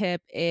second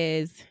tip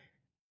is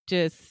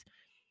just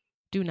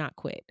do not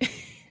quit.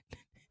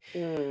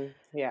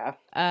 Yeah.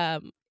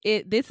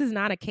 This is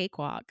not a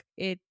cakewalk.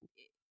 I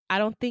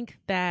don't think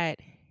that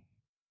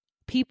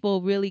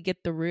people really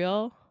get the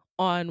real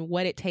on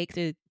what it takes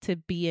to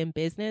be in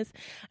business.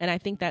 And I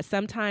think that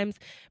sometimes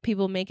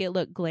people make it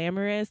look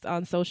glamorous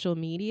on social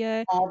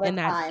media, and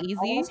that's easy.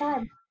 All the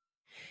time.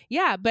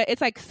 Yeah, but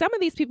it's like some of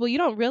these people, you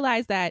don't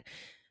realize that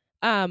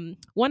I'm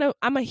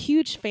a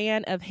huge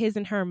fan of His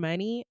and Her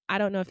Money. I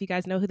don't know if you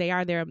guys know who they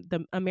are. They're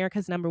the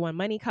America's #1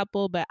 money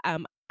couple, but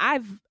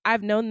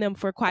I've known them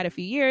for quite a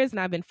few years, and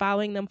I've been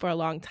following them for a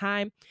long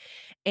time.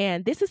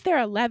 And this is their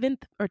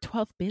 11th or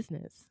 12th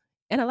business.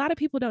 And a lot of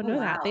people don't know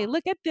that. They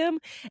look at them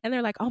and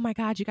they're like, oh my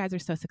God, you guys are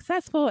so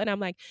successful. And I'm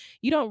like,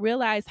 you don't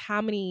realize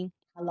how long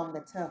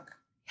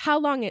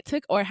it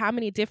took or how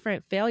many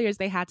different failures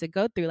they had to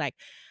go through. Like,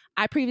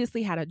 I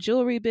previously had a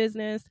jewelry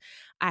business.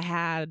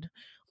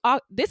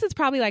 This is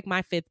probably like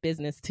my 5th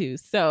business too.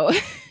 So,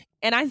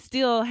 and I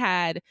still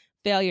had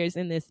failures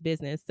in this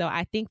business. So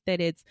I think that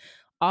it's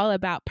all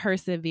about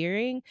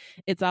persevering.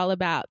 It's all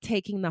about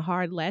taking the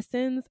hard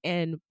lessons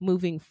and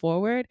moving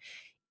forward,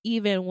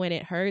 even when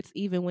it hurts,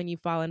 even when you've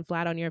fallen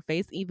flat on your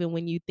face, even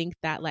when you think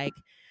that like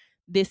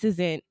this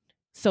isn't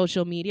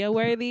social media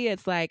worthy.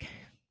 It's like,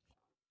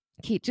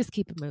 keep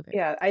it moving.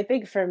 Yeah, I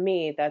think for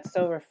me, that's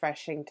so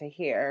refreshing to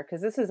hear,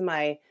 because this is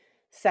my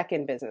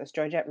second business.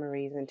 Georgette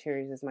Marie's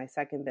Interiors is my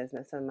second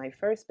business. And my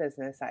first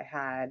business I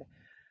had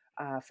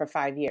for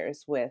 5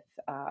 years with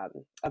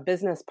a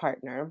business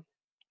partner,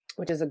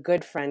 which is a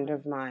good friend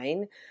of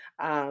mine.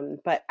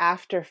 But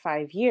after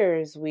 5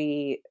 years,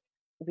 we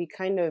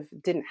kind of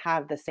didn't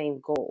have the same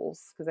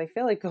goals, because I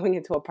feel like going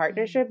into a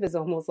partnership is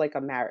almost like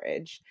a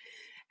marriage.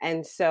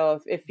 And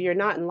so if you're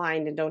not in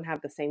line and don't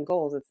have the same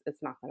goals,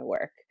 it's not going to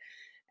work.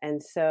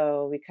 And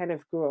so we kind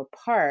of grew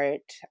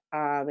apart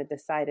and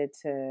decided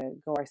to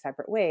go our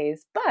separate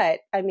ways.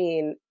 But I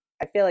mean,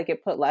 I feel like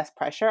it put less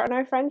pressure on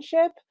our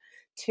friendship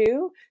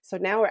too. So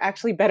now we're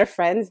actually better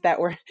friends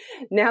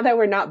now that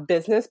we're not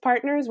business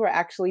partners, we're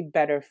actually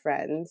better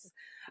friends.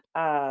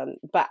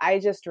 But I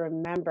just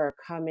remember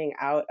coming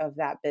out of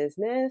that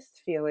business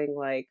feeling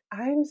like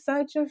I'm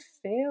such a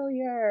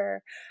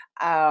failure.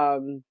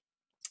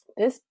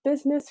 This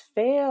business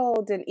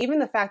failed. And even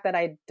the fact that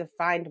I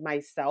defined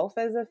myself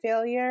as a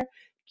failure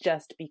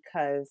just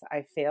because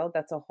I failed,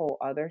 that's a whole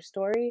other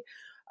story.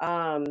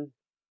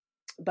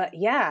 But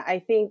yeah, I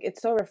think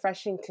it's so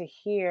refreshing to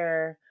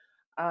hear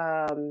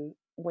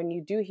when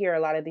you do hear a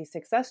lot of these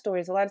success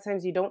stories. A lot of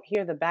times you don't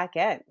hear the back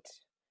end.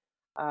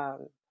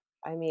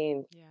 I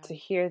mean, to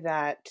hear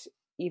that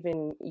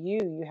even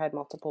you had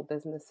multiple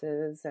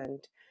businesses,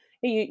 and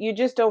you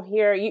just don't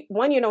hear, you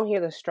don't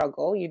hear the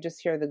struggle. You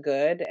just hear the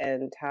good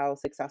and how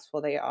successful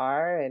they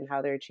are and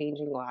how they're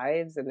changing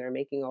lives and they're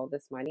making all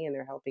this money and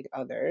they're helping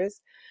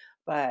others.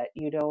 But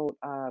you don't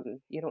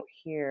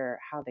hear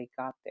how they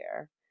got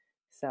there.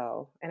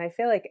 So, and I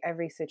feel like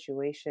every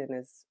situation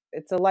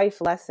it's a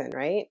life lesson,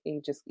 right?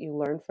 You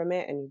learn from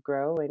it and you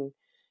grow and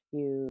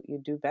you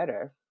do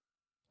better.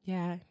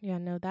 Yeah,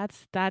 no,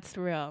 that's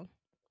real.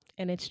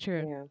 And it's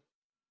true.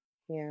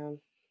 Yeah.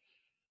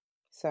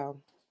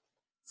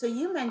 So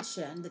you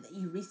mentioned that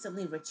you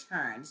recently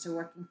returned to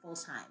working full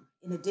time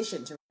in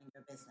addition to running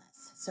your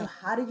business. So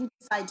how did you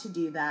decide to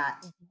do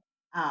that?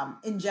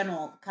 In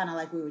general, kind of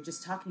like we were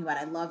just talking about,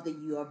 I love that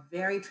you are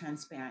very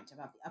transparent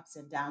about the ups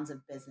and downs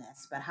of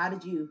business, but how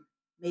did you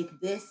make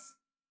this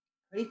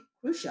pretty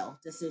crucial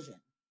decision?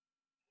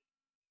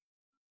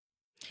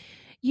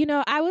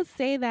 I would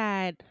say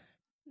that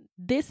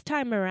this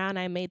time around,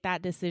 I made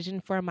that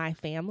decision for my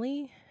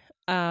family.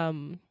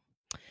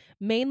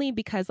 Mainly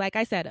because, like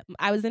I said,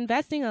 I was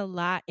investing a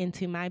lot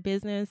into my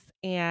business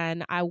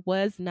and I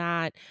was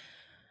not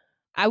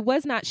I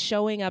was not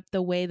showing up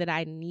the way that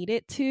I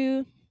needed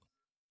to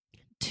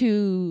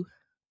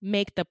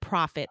make the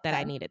profit that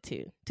I needed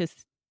to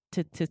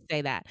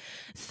say that.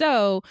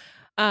 So,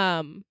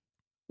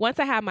 once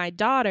I had my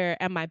daughter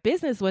and my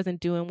business wasn't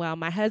doing well,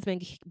 my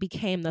husband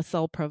became the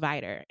sole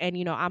provider. And,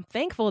 you know, I'm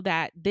thankful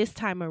that this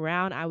time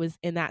around I was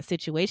in that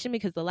situation,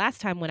 because the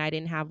last time when I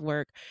didn't have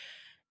work,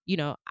 you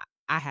know,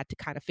 I had to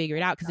kind of figure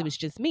it out because it was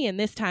just me. And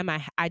this time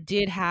I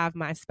did have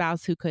my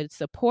spouse who could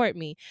support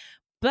me.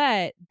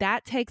 But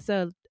that takes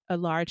a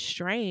large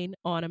strain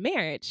on a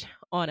marriage,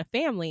 on a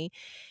family.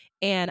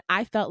 And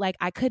I felt like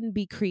I couldn't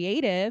be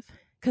creative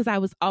because I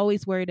was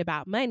always worried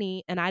about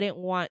money, and I didn't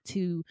want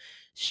to,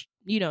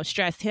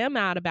 stress him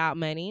out about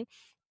money.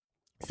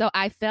 So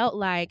I felt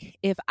like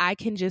if I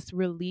can just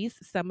release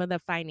some of the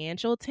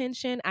financial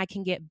tension, I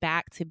can get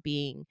back to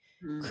being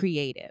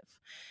creative,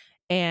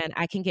 and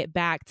I can get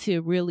back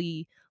to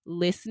really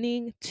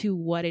listening to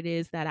what it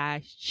is that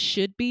I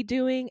should be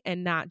doing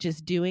and not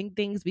just doing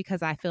things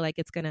because I feel like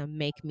it's going to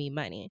make me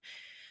money.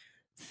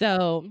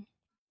 So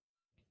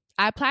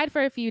I applied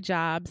for a few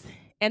jobs,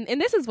 and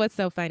this is what's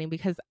so funny,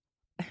 because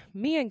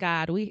me and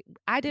God,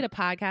 I did a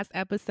podcast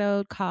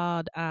episode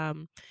called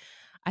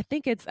I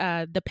think it's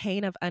The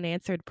Pain of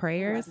Unanswered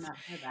Prayers. I've not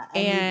heard that. I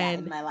need that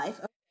in my life.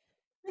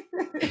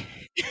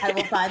 I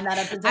will find that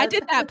episode. I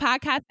did that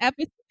podcast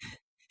episode.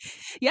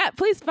 Yeah,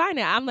 please find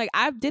it.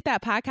 I did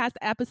that podcast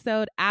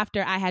episode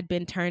after I had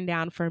been turned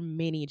down for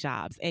many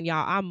jobs. And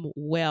y'all, I'm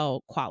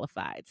well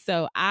qualified.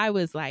 So I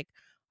was like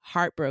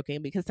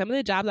heartbroken because some of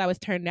the jobs I was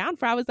turned down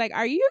for, I was like,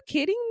 are you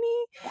kidding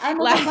me? I'm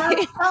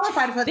not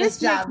qualified for this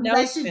job. No you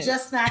guys should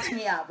just snatch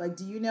me up. Like,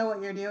 do you know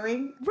what you're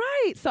doing?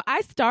 Right. So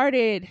I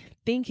started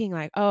thinking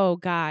like, oh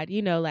God,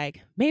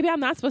 like maybe I'm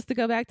not supposed to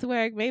go back to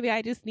work. Maybe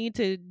I just need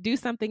to do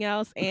something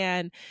else.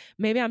 And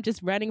maybe I'm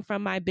just running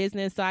from my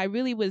business. So I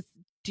really was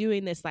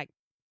doing this like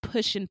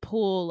push and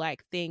pull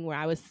like thing where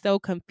I was so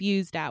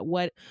confused at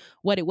what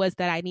it was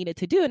that I needed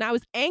to do. And I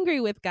was angry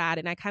with God.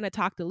 And I kind of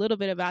talked a little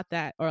bit about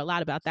that, or a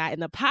lot about that,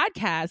 in the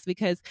podcast,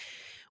 because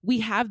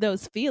we have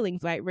those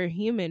feelings, right? We're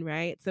human,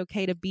 right? It's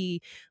okay to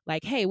be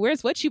like, hey,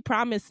 where's what you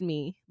promised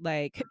me?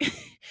 Like,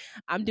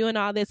 I'm doing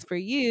all this for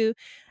you,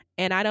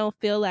 and I don't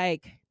feel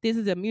like this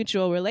is a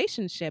mutual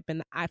relationship.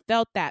 And I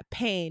felt that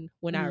pain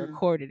when I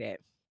recorded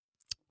it.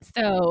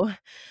 So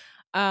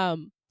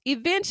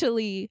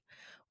eventually,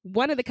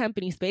 one of the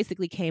companies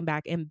basically came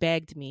back and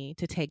begged me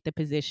to take the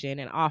position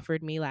and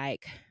offered me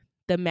like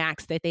the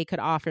max that they could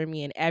offer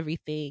me and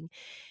everything.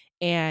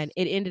 And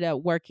it ended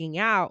up working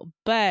out.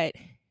 But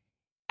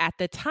at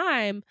the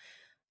time,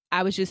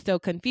 I was just so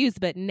confused.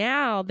 But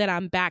now that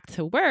I'm back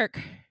to work,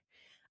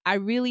 I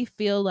really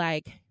feel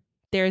like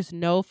there's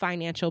no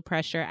financial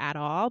pressure at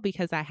all,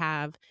 because I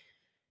have,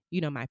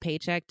 my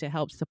paycheck to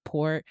help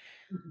support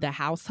the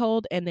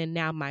household. And then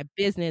now my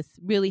business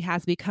really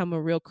has become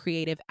a real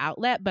creative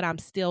outlet, but I'm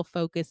still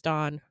focused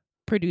on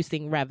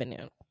producing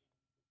revenue.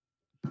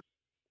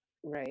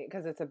 Right,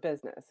 because it's a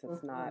business.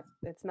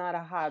 It's not a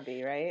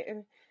hobby, right?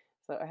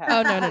 So it has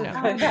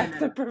no.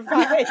 to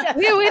provide.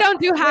 we don't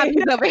do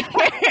hobbies over here.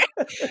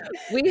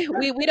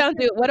 we don't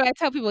do, what do I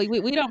tell people?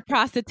 We don't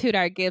prostitute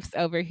our gifts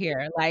over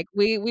here. Like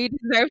we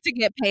deserve to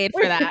get paid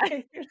for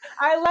that.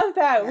 I love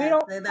that. Yeah, we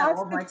don't say that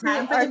one more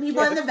time for the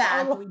people in the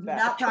back. We do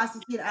not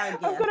prostitute our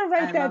gifts. I'm gonna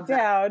write that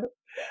down.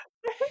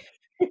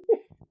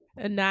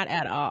 Not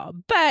at all.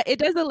 But it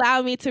does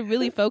allow me to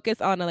really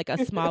focus on like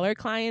a smaller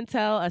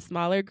clientele, a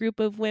smaller group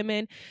of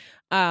women.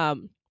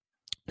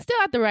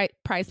 Still at the right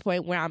price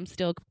point where I'm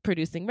still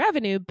producing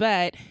revenue,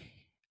 but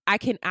I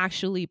can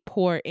actually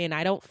pour in.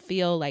 I don't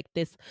feel like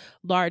this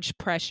large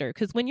pressure,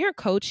 because when you're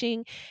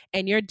coaching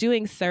and you're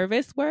doing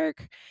service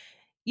work,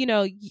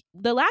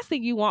 the last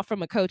thing you want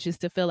from a coach is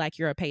to feel like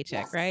you're a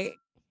paycheck, Yes. right?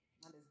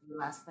 That is the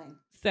last thing.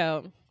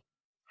 So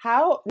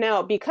how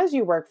now, because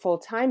you work full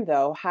time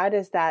though, how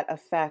does that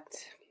affect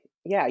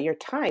your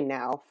time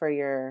now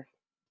because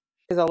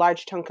a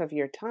large chunk of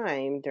your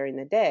time during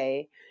the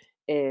day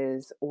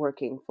is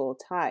working full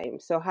time.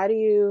 So how do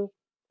you,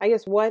 I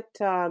guess, what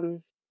are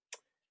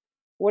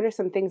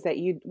some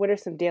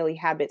daily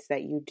habits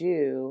that you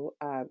do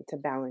to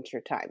balance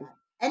your time?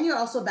 And you're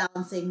also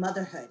balancing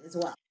motherhood as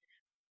well.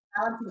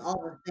 Balancing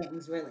all the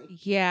things, really.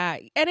 yeah,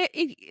 and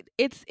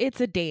it's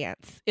a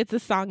dance. It's a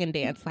song and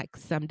dance. Like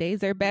some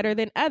days are better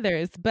than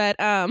others, but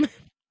I'm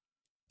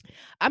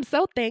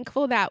so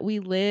thankful that we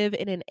live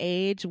in an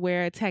age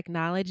where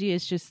technology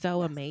is just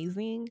so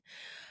amazing.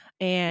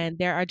 And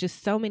there are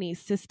just so many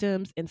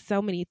systems and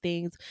so many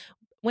things.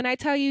 When I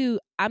tell you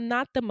I'm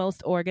not the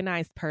most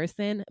organized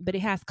person, but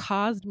it has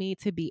caused me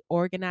to be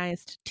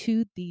organized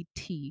to the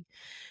T,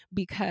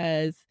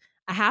 because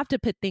I have to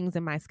put things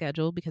in my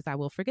schedule because I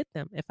will forget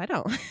them if I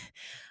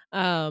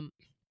don't.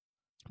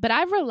 But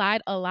I've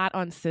relied a lot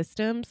on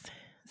systems.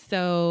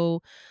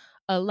 So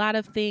a lot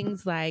of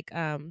things like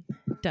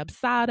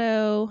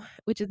Dubsado,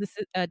 which is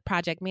a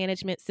project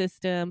management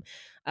system,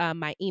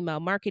 my email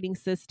marketing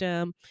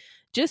system,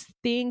 just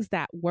things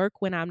that work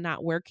when I'm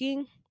not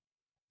working.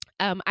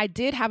 I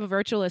did have a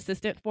virtual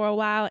assistant for a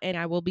while, and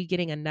I will be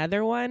getting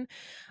another one.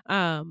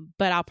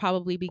 But I'll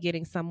probably be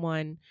getting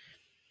someone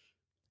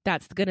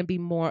that's going to be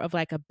more of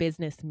like a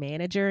business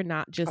manager,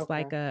 not just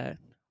like a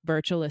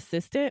virtual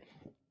assistant.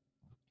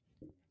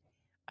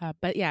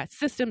 But yeah,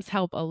 systems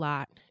help a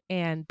lot,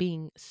 and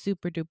being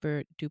super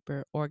duper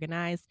duper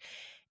organized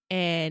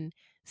and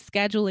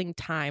scheduling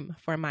time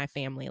for my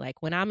family.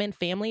 Like when I'm in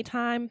family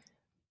time,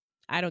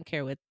 I don't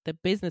care what the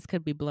business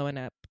could be blowing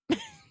up,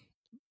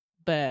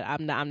 but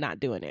I'm not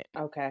doing it.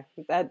 Okay.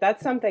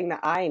 That's something that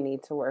I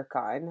need to work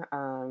on.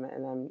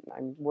 And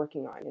I'm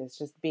working on, is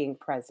just being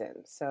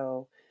present.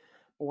 So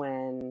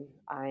when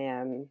I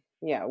am,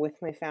 with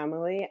my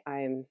family,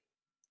 I'm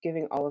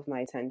giving all of my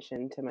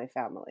attention to my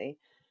family.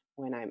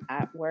 When I'm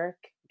at work,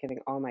 giving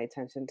all my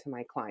attention to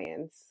my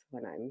clients.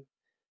 When I'm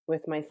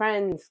with my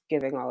friends,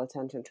 giving all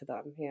attention to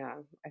them. Yeah,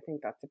 I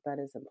think that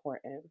is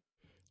important.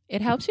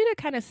 It helps you to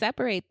kind of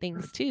separate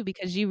things too,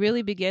 because you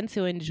really begin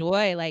to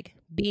enjoy like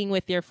being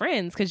with your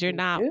friends, because you're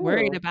not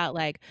worried about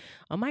like,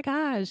 oh my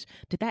gosh,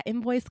 did that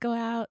invoice go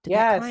out? Did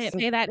that client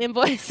pay that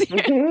invoice?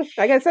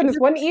 I gotta send this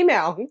one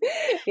email.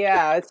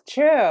 Yeah, it's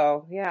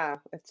true. Yeah,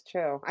 it's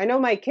true. I know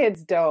my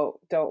kids don't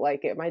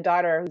like it. My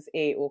daughter, who's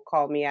 8, will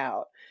call me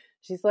out.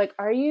 She's like,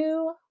 "Are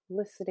you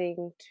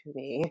listening to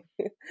me?"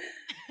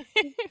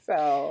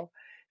 So,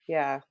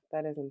 yeah,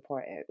 that is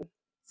important.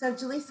 So,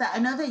 Jaleesa, I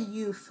know that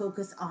you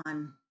focus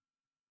on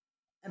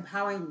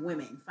empowering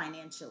women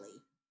financially.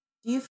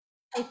 Do you feel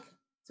like,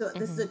 so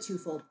this is a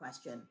twofold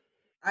question.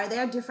 Are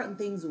there different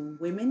things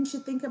women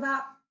should think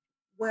about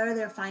where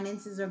their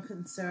finances are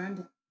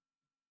concerned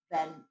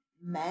than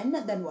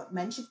what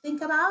men should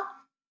think about?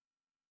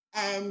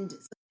 And so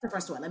that's the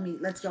first one.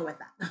 Let's go with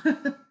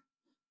that.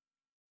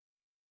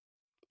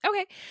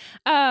 Okay.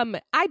 I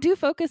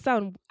focus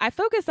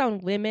on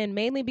women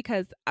mainly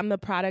because I'm the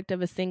product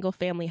of a single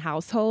family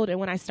household.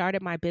 And when I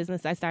started my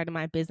business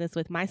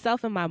with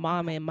myself and my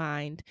mom in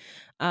mind.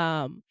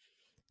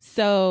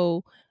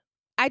 So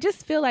I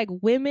just feel like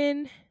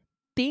women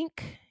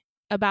think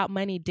about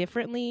money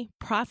differently,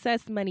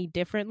 process money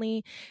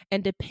differently.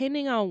 And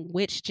depending on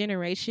which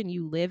generation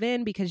you live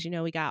in, because,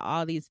 we got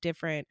all these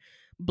different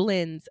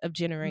blends of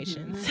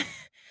generations,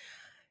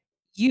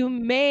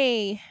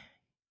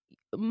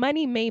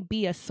 money may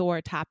be a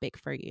sore topic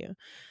for you.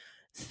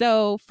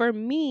 So for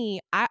me,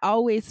 I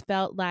always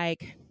felt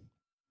like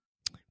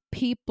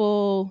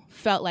people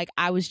felt like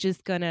I was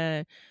just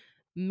gonna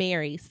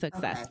marry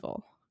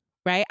successful,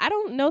 right? I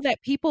don't know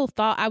that people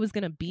thought I was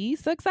gonna be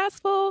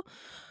successful,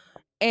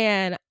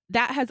 and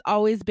that has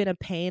always been a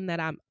pain that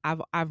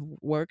I've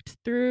worked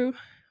through.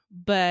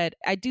 But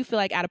I do feel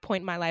like at a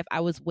point in my life, I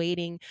was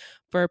waiting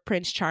for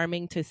Prince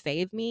Charming to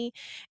save me.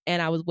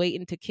 And I was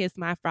waiting to kiss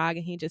my frog,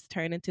 and he just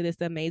turned into this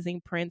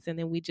amazing prince. And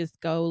then we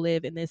just go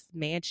live in this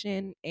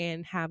mansion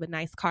and have a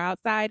nice car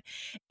outside.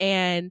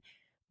 And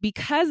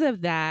because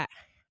of that,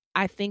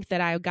 I think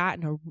that I've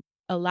gotten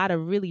a lot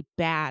of really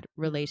bad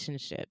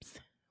relationships,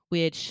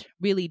 which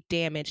really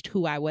damaged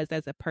who I was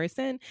as a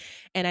person.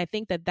 And I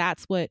think that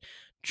that's what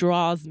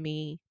draws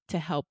me to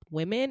help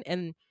women.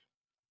 And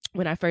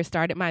when I first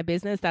started my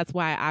business, that's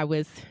why I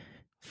was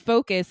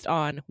focused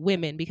on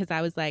women, because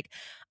I was like,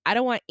 I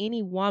don't want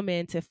any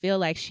woman to feel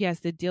like she has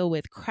to deal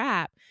with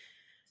crap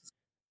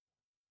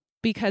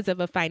because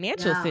of a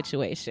financial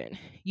situation.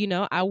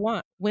 I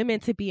want women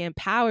to be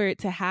empowered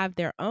to have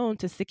their own,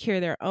 to secure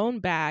their own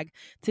bag,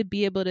 to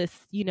be able to,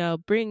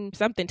 bring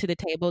something to the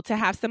table, to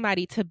have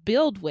somebody to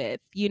build with,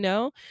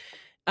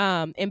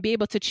 and be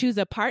able to choose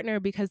a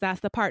partner because that's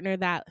the partner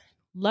that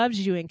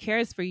loves you and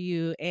cares for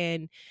you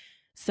and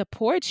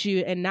supports you,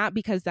 and not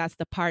because that's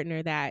the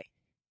partner that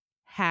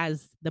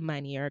has the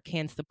money or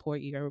can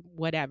support you or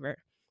whatever.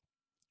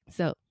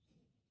 So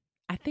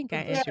I think I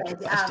answered your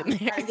question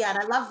there. Yeah, and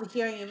I love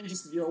hearing even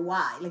just your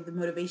why, like the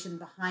motivation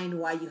behind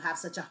why you have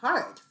such a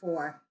heart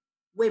for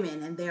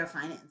women and their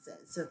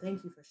finances. So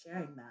thank you for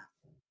sharing that.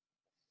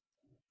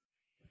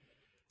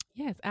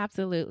 Yes,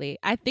 absolutely.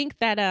 I think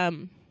that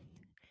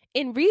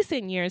in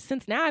recent years,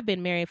 since now I've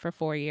been married for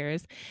 4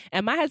 years,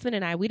 and my husband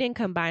and I, we didn't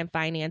combine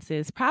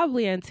finances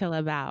probably until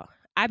about,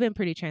 I've been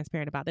pretty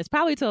transparent about this,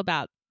 probably till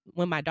about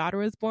when my daughter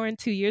was born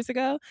 2 years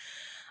ago.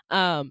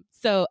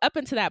 So up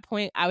until that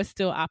point, I was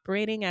still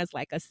operating as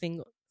like a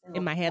single,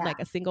 in my head, like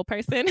a single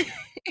person.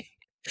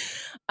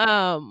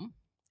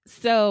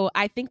 So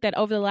I think that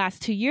over the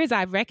last 2 years,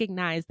 I've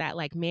recognized that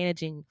like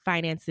managing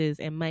finances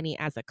and money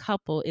as a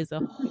couple is a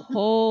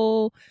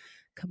whole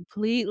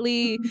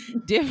completely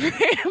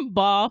different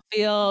ball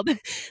field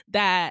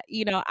that,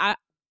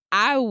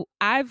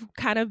 I've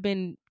kind of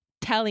been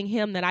telling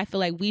him that I feel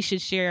like we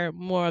should share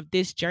more of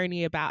this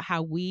journey about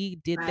how we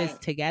did this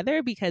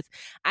together, because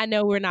I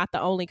know we're not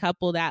the only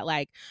couple that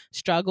like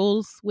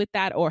struggles with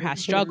that or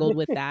has struggled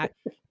with that.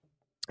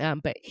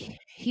 But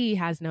he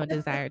has no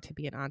desire to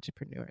be an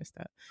entrepreneur.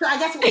 So I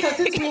guess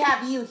since we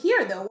have you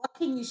here, though, what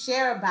can you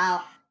share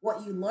about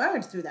what you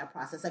learned through that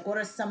process? Like, what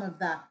are some of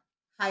the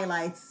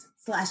highlights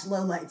 /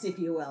 lowlights, if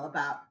you will,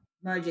 about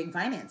merging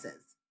finances?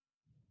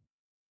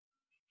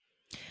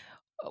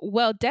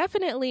 Well,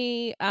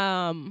 definitely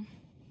don't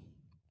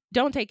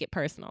take it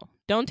personal.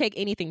 Don't take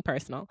anything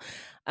personal.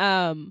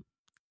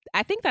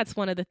 I think that's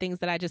one of the things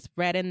that I just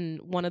read in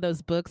one of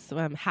those books,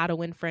 How to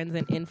Win Friends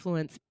and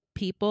Influence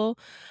People.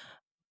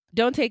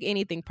 Don't take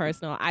anything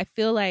personal. I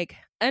feel like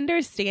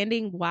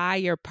understanding why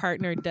your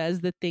partner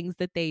does the things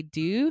that they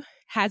do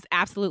has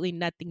absolutely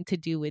nothing to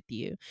do with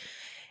you.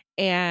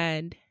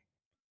 And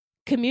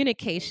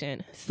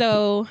communication.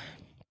 So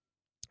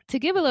to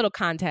give a little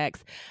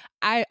context,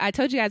 I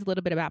told you guys a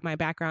little bit about my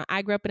background.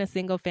 I grew up in a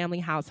single family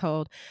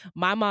household.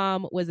 My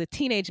mom was a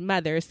teenage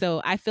mother.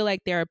 So I feel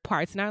like there are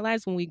parts in our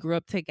lives when we grew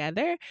up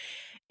together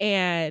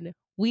and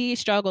we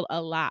struggled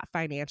a lot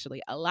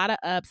financially, a lot of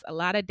ups, a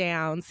lot of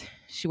downs.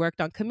 She worked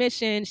on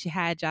commission. She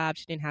had a job.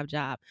 She didn't have a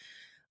job.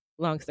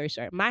 Long story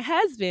short, my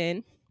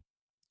husband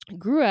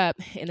grew up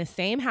in the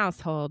same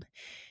household.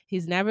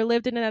 He's never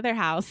lived in another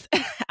house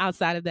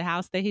outside of the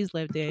house that he's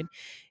lived in.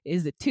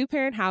 Is a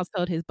 2-parent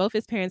household. Both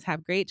his parents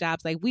have great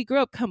jobs. Like we grew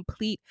up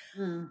complete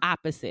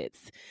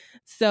opposites.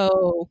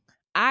 So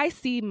I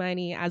see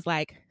money as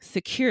like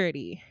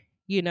security,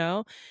 you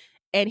know,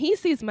 and he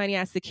sees money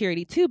as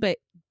security too, but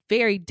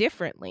very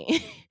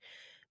differently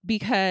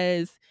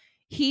because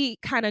he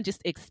kind of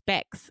just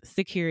expects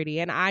security.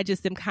 And I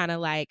just am kind of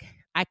like,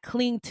 I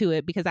cling to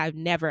it because I've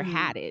never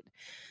had it.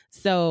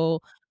 So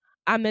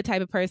I'm the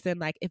type of person,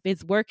 like, if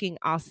it's working,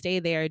 I'll stay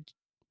there.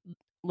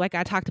 Like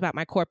I talked about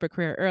my corporate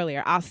career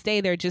earlier, I'll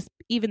stay there just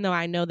even though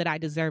I know that I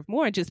deserve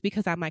more, just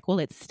because I'm like, well,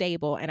 it's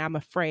stable and I'm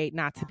afraid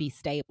not to be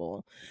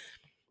stable.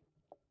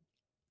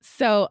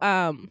 So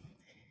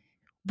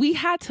we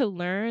had to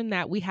learn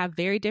that we have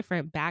very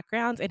different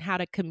backgrounds and how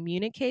to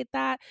communicate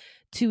that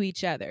to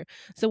each other.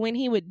 So when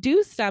he would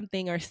do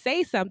something or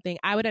say something,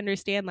 I would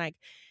understand, like,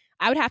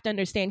 I would have to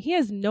understand he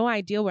has no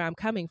idea where I'm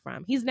coming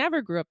from. He's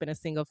never grew up in a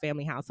single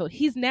family household.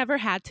 He's never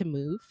had to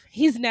move.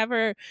 He's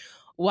never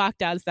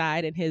walked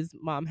outside and his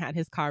mom had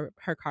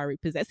her car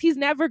repossessed. He's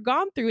never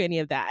gone through any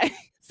of that.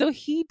 So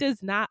he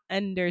does not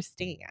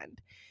understand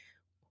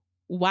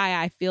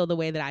why I feel the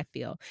way that I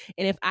feel.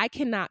 And if I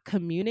cannot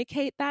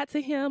communicate that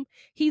to him,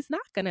 he's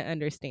not going to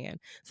understand.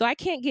 So I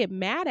can't get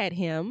mad at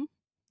him,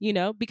 you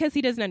know, because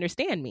he doesn't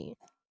understand me.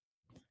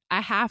 I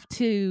have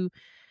to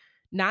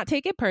not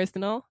take it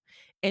personal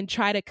and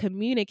try to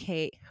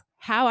communicate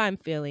how I'm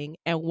feeling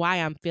and why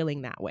I'm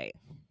feeling that way.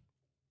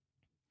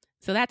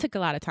 So that took a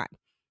lot of time.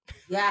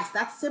 Yes,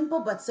 that's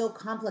simple but so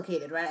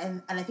complicated, right?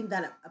 And I think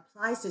that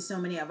applies to so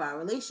many of our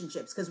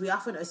relationships because we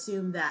often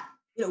assume that,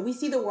 you know, we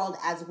see the world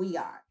as we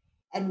are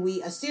and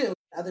we assume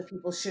other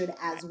people should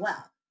as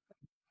well.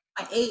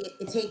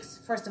 It takes,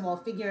 first of all,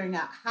 figuring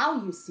out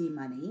how you see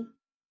money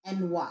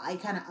and why,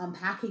 kind of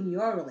unpacking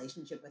your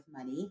relationship with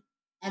money,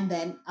 and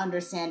then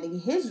understanding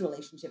his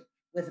relationship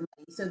with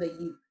money so that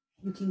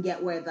you can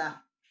get where the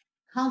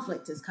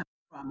conflict is coming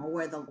from, or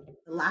where the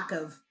lack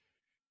of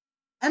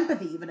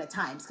empathy even at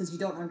times, because you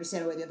don't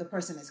understand where the other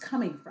person is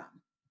coming from.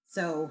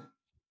 So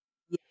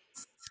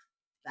yes,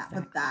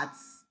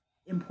 that's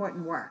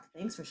important work.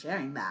 Thanks for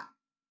sharing that.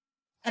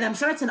 And I'm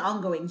sure it's an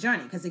ongoing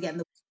journey because, again,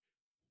 the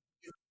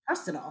is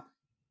personal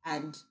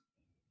and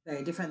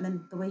very different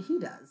than the way he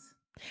does.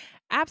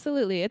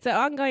 Absolutely. It's an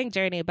ongoing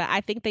journey, but I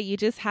think that you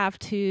just have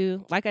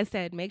to, like I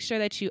said, make sure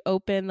that you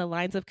open the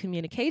lines of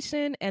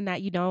communication and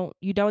that you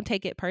don't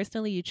take it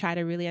personally. You try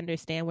to really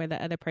understand where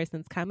the other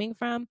person's coming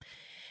from.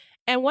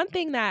 And one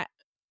thing that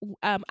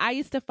I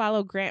used to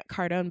follow Grant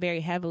Cardone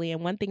very heavily,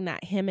 and one thing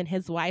that him and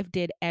his wife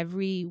did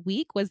every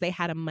week was they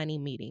had a money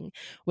meeting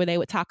where they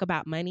would talk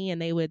about money, and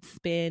they would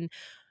spend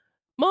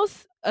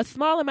a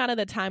small amount of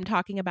the time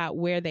talking about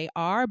where they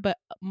are, but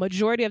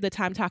majority of the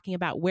time talking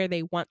about where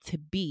they want to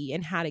be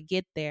and how to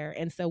get there.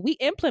 And so we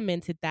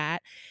implemented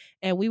that,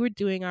 and we were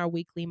doing our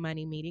weekly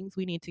money meetings.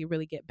 We need to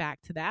really get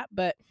back to that,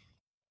 but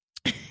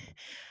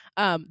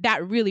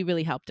that really,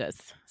 really helped us.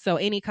 So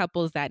any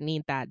couples that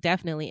need that,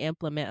 definitely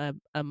implement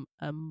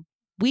a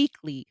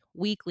weekly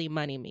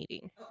money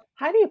meeting.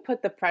 How do you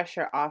put the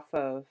pressure off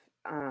of,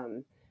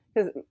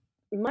 because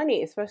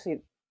money, especially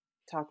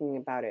talking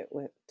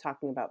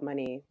about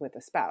money with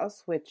a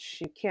spouse, which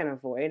you can't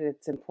avoid,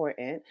 it's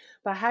important,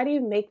 but how do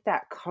you make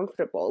that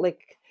comfortable?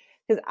 Like,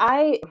 because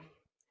I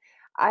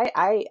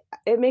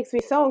it makes me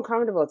so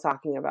uncomfortable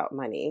talking about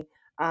money.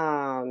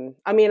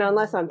 I mean,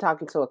 unless I'm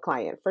talking to a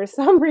client. For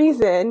some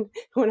reason,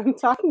 when I'm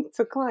talking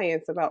to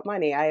clients about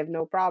money, I have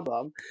no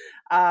problem.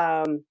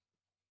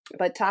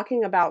 But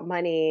talking about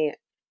money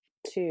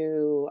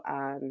to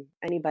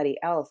anybody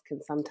else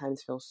can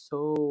sometimes feel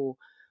so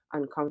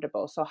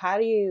uncomfortable. So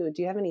do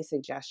you have any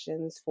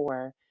suggestions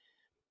for,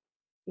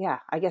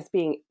 I guess,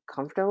 being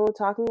comfortable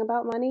talking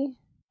about money?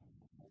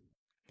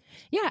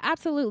 Yeah,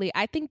 absolutely.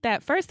 I think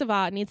that first of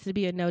all, it needs to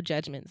be a no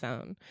judgment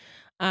zone.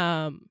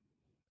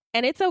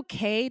 And it's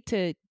okay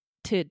to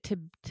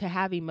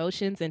have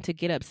emotions and to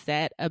get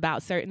upset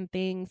about certain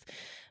things.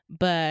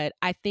 But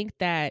I think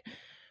that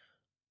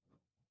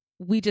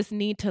we just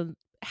need to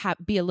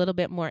be a little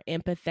bit more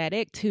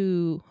empathetic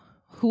to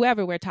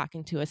whoever we're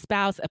talking to, a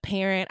spouse, a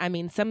parent. I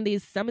mean, some of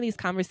these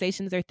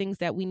conversations are things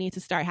that we need to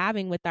start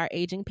having with our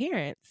aging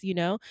parents,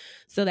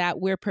 so that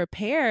we're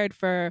prepared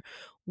for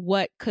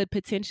what could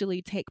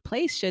potentially take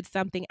place should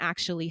something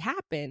actually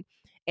happen.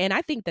 And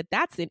I think that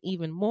that's an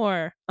even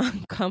more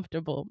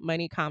uncomfortable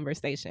money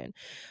conversation.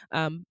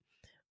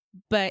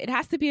 But it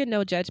has to be a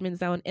no judgment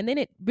zone. And then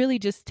it really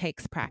just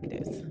takes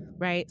practice,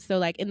 right? So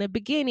like in the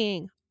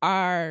beginning,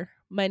 our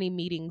money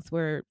meetings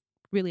were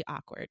really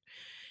awkward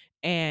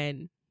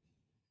and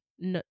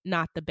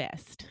not the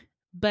best.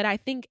 But I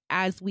think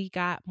as we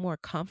got more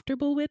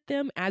comfortable with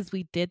them, as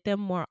we did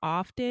them more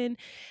often,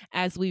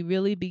 as we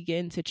really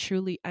begin to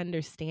truly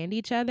understand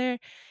each other,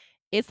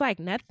 it's like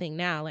nothing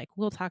now. Like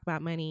we'll talk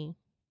about money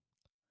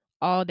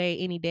all day,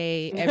 any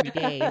day, every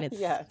day. And it's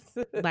Yes.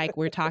 like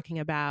we're talking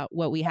about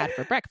what we had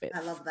for breakfast.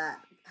 I love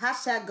that.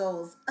 Hashtag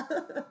goals.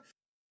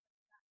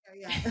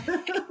 Yeah.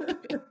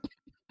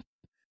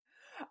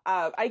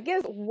 I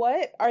guess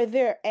are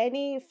there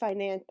any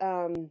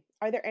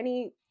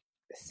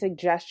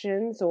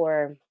suggestions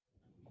or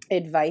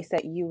advice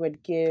that you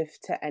would give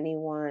to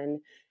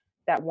anyone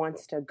that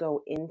wants to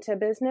go into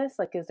business?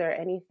 Like, is there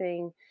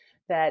anything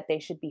that they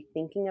should be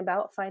thinking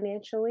about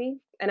financially?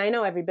 And I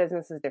know every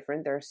business is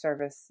different. There's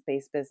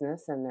service-based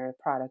business and there's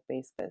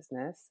product-based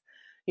business.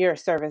 You're a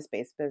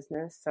service-based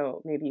business,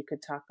 so maybe you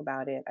could talk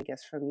about it, I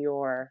guess, from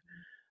your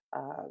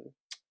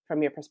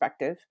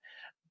perspective.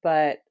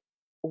 But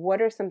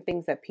what are some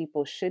things that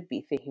people should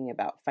be thinking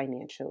about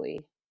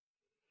financially?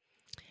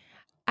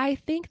 I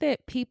think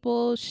that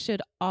people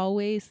should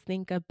always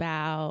think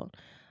about,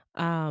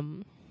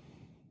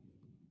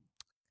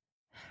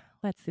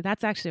 let's see,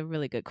 that's actually a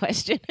really good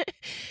question.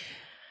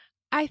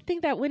 I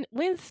think that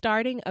when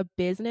starting a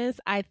business,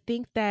 I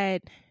think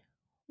that,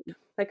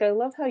 like, I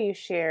love how you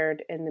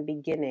shared in the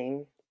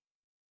beginning,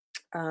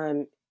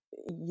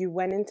 you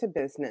went into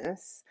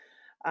business.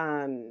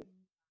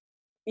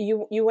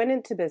 You went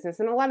into business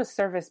and a lot of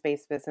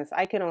service-based business.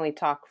 I can only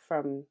talk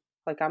from,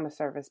 like, I'm a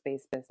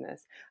service-based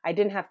business. I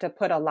didn't have to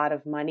put a lot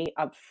of money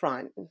up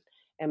front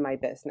in my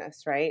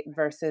business, right?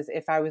 Versus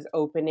if I was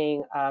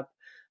opening up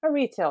a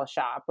retail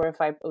shop or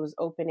if I was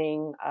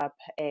opening up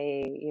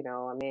a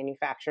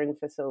manufacturing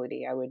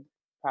facility, I would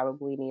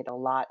probably need a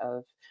lot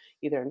of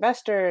either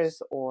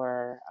investors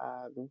or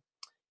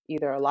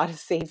either a lot of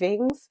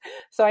savings.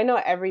 So I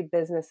know every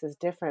business is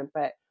different,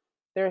 but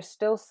there are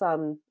still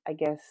some, I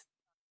guess,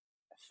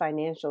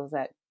 financials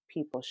that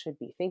people should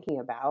be thinking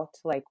about,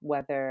 like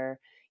whether,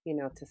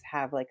 to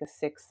have like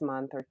a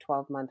 6-month or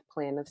 12-month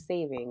plan of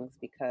savings,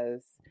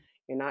 because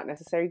you're not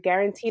necessarily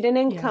guaranteed an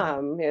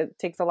income. Yeah. It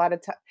takes a lot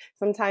of time.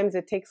 Sometimes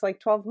it takes like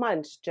 12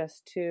 months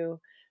just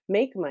to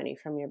make money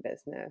from your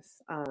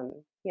business.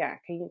 Yeah.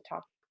 Can you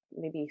talk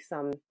maybe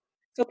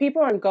so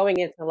people aren't going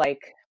into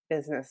like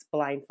business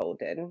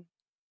blindfolded?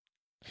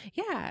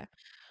 yeah.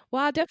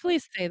 Well, I'll definitely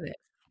say this.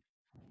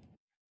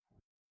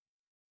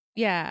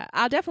 Yeah,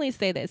 I'll definitely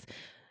say this.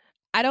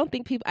 I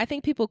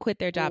think people quit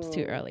their jobs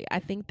too early. I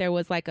think there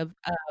was like a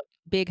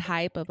big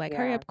hype of like,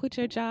 hurry up, quit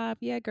your job.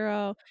 Yeah,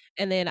 girl.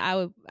 And then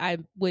I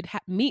would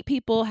meet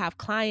people, have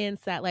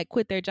clients that like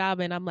quit their job.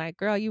 And I'm like,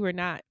 girl, you were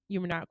not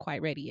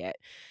quite ready yet.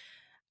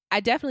 I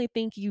definitely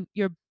think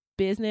your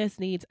business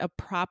needs a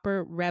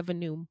proper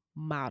revenue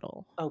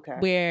model. Okay.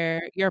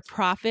 Where your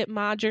profit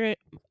margin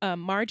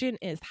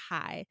is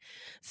high.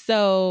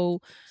 So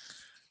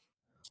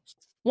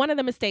one of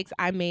the mistakes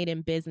I made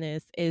in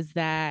business is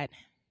that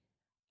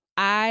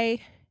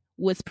I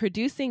was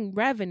producing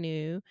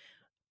revenue,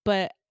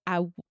 but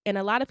and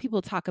a lot of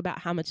people talk about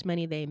how much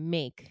money they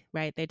make,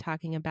 right? They're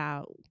talking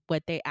about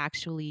what they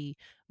actually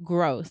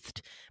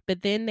grossed,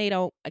 but then they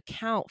don't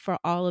account for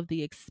all of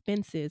the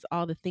expenses,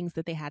 all the things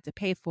that they had to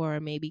pay for,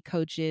 maybe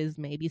coaches,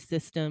 maybe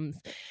systems,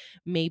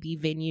 maybe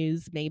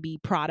venues, maybe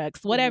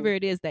products, whatever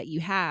it is that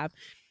you have.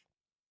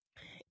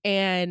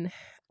 And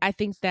I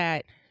think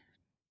that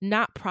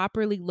not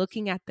properly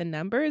looking at the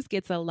numbers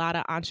gets a lot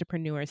of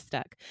entrepreneurs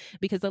stuck,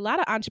 because a lot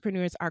of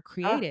entrepreneurs are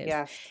creatives.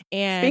 Yes.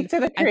 And speak to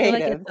the creatives. I feel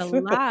like it's a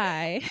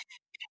lie.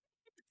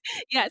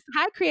 Yes,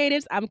 hi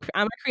creatives. I'm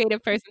a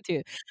creative person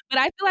too, but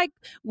I feel like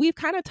we've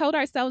kind of told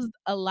ourselves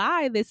a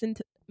lie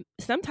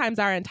sometimes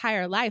our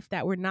entire life,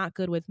 that we're not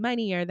good with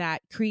money, or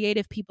that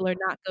creative people are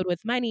not good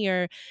with money,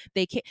 or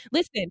they can't.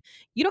 Listen,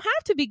 you don't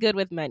have to be good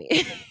with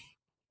money.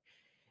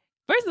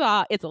 First of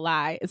all, it's a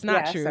lie. It's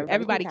not true.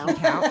 Everybody can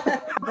count.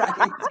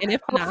 Right. And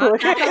if not,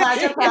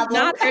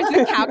 there's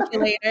a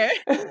calculator.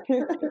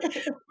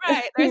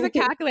 Right. There's a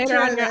calculator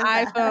on your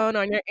iPhone,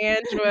 on your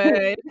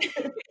Android.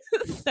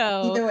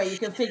 So either way, you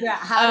can figure out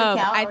how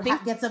to count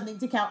or get something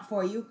to count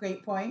for you.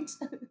 Great point.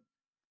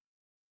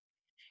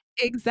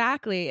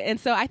 Exactly. And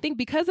so I think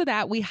because of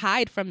that, we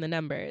hide from the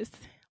numbers.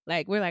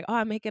 Like, we're like, oh,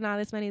 I'm making all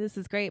this money. This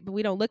is great. But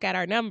we don't look at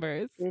our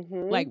numbers,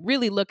 like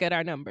really look at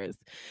our numbers.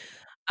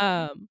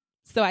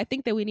 So I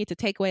think that we need to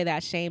take away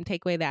that shame,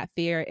 take away that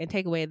fear, and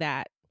take away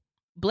that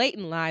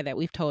blatant lie that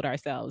we've told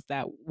ourselves,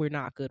 that we're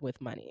not good with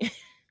money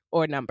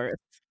or numbers.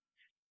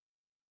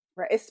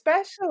 Right.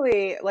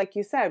 Especially, like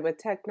you said, with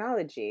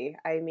technology.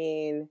 I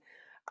mean,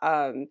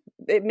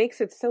 It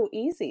makes it so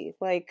easy.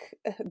 Like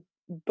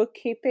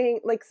bookkeeping,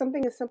 like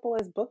something as simple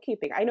as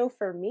bookkeeping. I know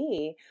for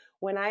me,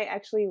 when I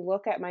actually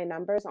look at my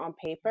numbers on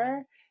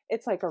paper,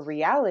 it's like a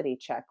reality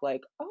check.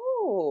 Like,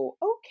 oh,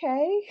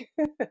 okay.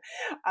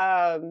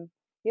 um,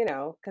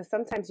 because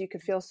sometimes you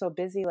could feel so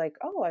busy, like,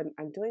 oh,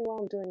 I'm doing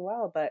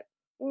well, but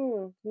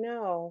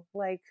no,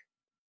 like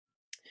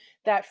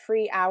that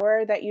free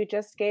hour that you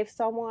just gave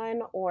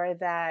someone, or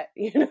that,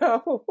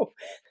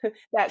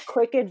 that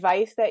quick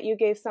advice that you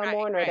gave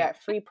someone, or right.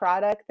 that free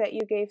product that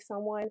you gave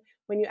someone,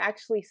 when you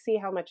actually see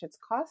how much it's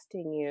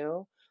costing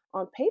you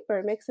on paper,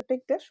 it makes a big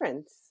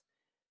difference.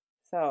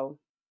 So,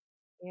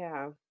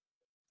 yeah.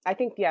 I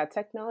think, yeah,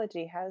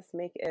 technology has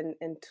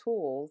and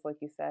tools, like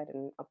you said,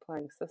 and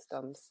applying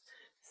systems,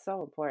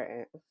 so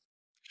important.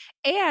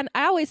 And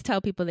I always tell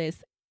people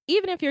this,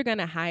 even if you're going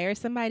to hire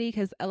somebody,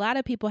 because a lot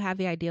of people have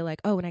the idea like,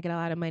 oh, when I get a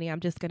lot of money, I'm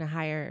just going to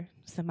hire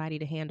somebody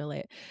to handle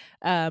it.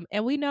 And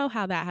we know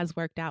how that has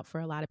worked out for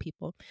a lot of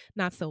people,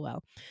 not so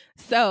well.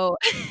 So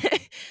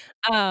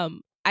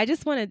I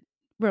just want to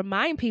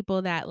remind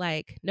people that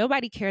like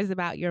nobody cares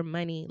about your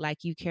money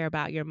like you care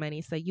about your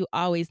money. So you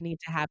always need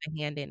to have a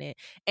hand in it.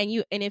 And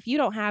if you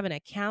don't have an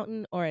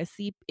accountant or if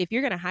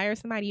you're going to hire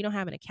somebody, you don't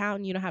have an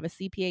accountant, you don't have a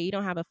CPA, you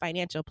don't have a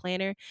financial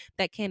planner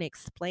that can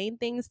explain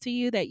things to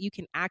you that you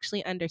can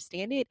actually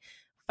understand it,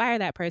 fire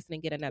that person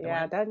and get another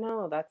one.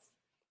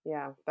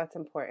 That's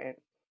important.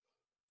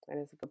 That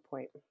is a good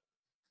point.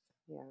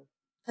 Yeah.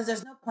 Because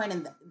there's no point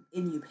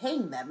in you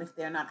paying them if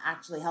they're not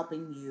actually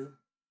helping you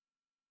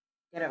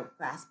get a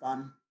grasp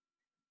on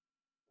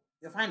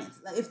your finances.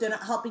 Like, if they're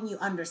not helping you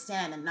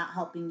understand and not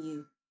helping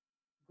you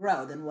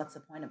grow, then what's the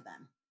point of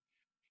them?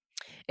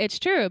 It's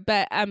true,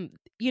 but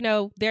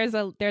there's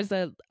a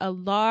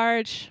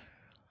large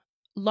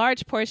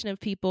portion of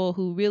people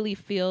who really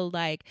feel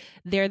like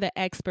they're the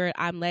expert.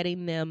 I'm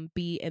letting them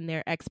be in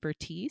their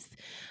expertise.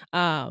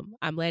 I'm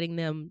letting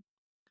them.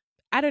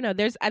 I don't know.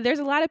 There's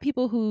a lot of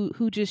people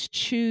who just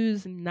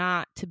choose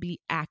not to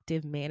be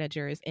active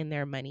managers in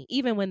their money,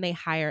 even when they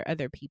hire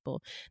other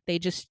people.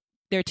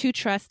 They're too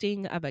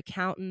trusting of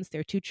accountants.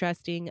 They're too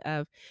trusting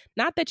of,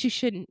 not that you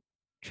shouldn't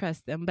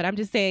trust them, but I'm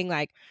just saying,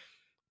 like,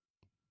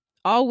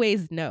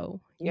 always know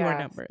your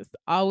numbers.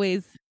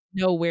 Always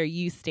know where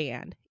you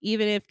stand.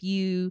 Even if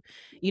you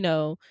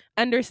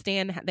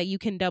understand that you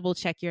can double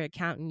check your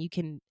accountant, you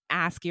can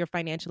ask your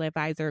financial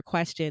advisor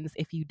questions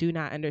if you do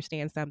not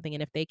understand something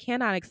and if they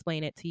cannot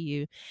explain it to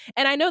you.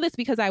 And I know this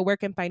because I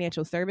work in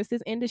financial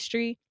services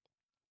industry,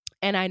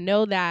 and I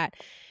know that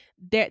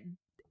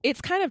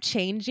it's kind of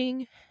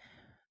changing.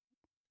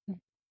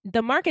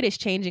 The market is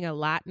changing a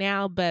lot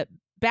now, but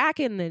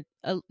back in the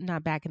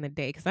not back in the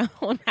day, because I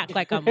don't act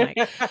like I'm like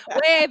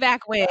way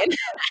back when,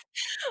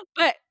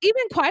 but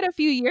even quite a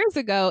few years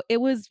ago, it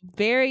was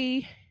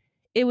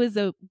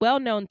a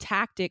well-known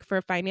tactic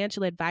for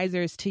financial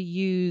advisors to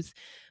use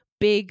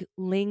big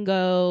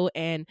lingo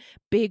and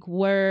big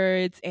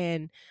words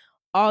and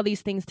all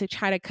these things to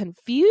try to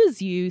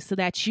confuse you so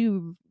that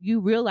you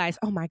realize,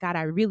 oh my God,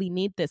 I really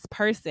need this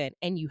person,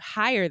 and you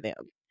hire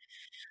them.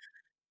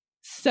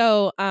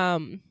 So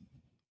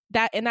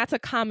that's a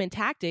common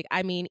tactic.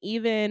 I mean,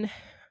 even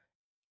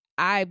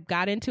I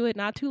got into it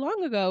not too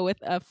long ago with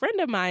a friend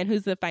of mine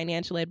who's a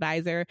financial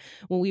advisor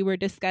when we were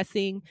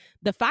discussing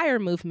the FIRE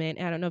movement.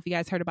 I don't know if you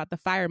guys heard about the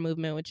FIRE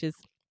movement, which is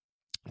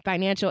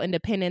financial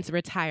independence,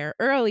 retire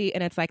early.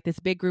 And it's like this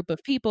big group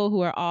of people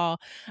who are all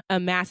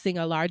amassing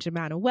a large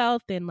amount of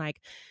wealth in like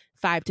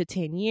 5 to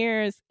 10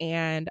 years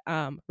and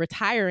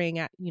retiring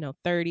at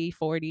 30,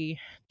 40,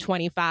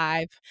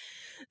 25.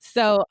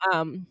 So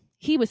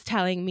he was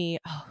telling me,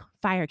 oh,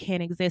 FIRE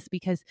can't exist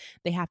because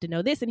they have to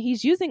know this. And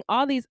he's using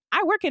all these,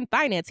 I work in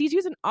finance, he's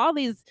using all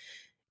these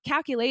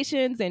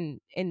calculations and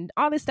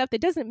all this stuff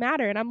that doesn't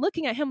matter. And I'm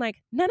looking at him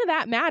like, none of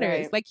that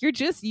matters. Right. Like, you're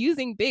just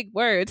using big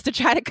words to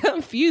try to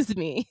confuse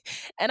me.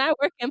 And I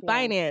work in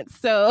finance.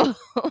 So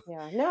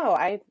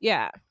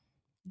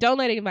don't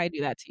let anybody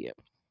do that to you.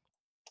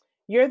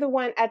 You're the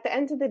one, at the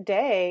end of the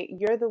day,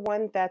 you're the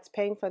one that's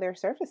paying for their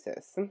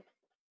services.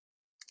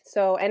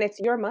 So, and it's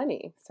your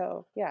money.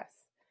 So yes,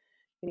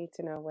 you need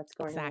to know what's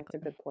going on. It's a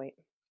good point.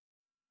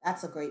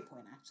 That's a great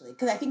point, actually.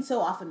 Because I think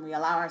so often we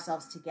allow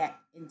ourselves to get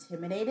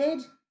intimidated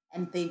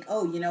and think,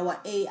 oh, you know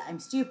what, I'm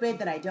stupid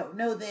that I don't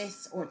know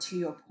this, or to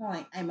your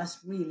point, I must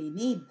really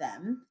need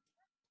them.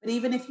 But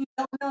even if you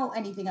don't know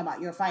anything about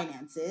your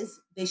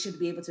finances, they should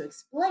be able to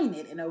explain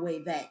it in a way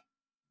that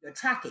you're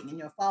tracking and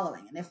you're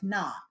following. And if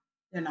not,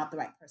 they're not the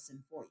right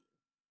person for you.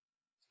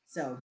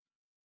 So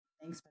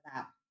thanks for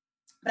that.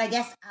 But I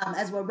guess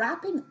as we're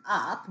wrapping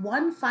up,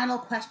 one final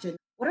question.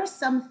 What are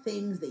some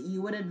things that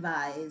you would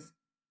advise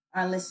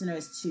our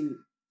listeners to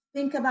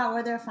think about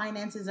where their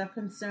finances are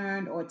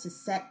concerned, or to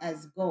set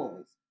as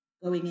goals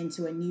going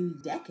into a new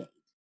decade?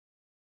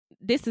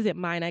 This isn't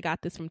mine. I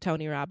got this from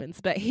Tony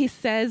Robbins, but he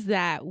says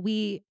that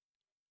we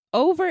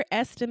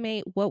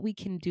overestimate what we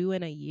can do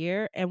in a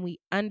year and we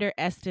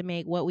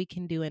underestimate what we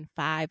can do in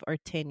 5 or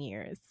 10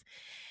 years.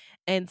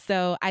 And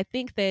so I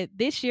think that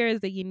this year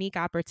is a unique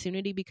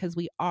opportunity because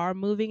we are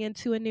moving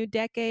into a new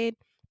decade,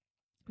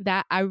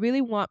 that I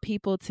really want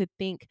people to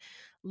think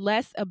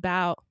less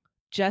about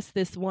just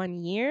this one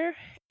year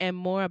and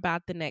more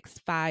about the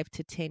next 5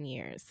 to 10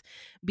 years.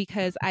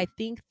 Because I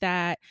think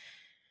that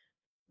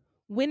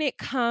when it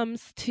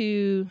comes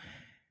to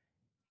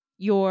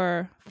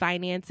your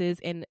finances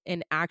and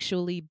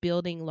actually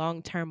building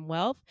long-term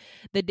wealth,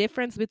 the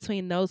difference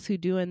between those who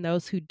do and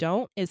those who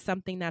don't is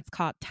something that's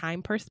called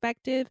time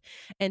perspective.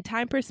 And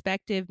time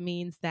perspective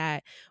means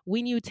that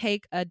when you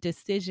take a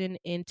decision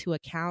into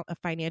account, a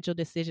financial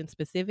decision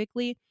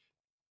specifically,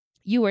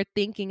 you are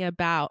thinking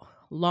about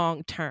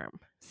long term.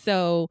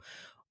 So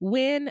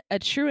when a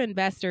true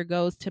investor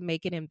goes to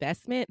make an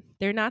investment,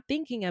 they're not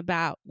thinking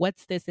about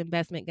what's this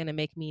investment going to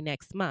make me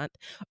next month,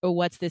 or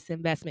what's this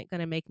investment going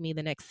to make me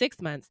the next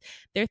 6 months.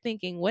 They're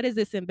thinking, what is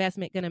this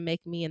investment going to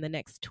make me in the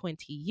next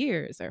 20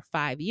 years or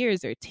 5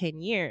 years or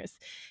 10 years?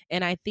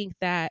 And I think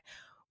that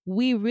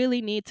we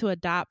really need to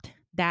adopt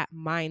that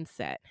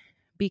mindset,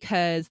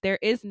 because there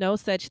is no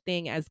such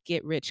thing as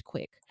get rich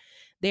quick.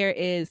 There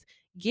is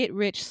get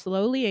rich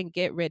slowly and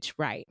get rich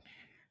right.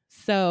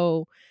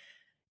 So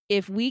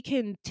if we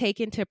can take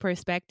into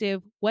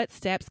perspective, what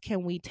steps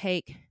can we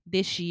take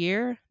this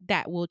year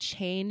that will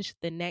change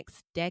the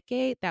next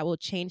decade, that will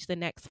change the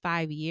next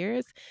 5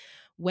 years,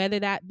 whether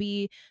that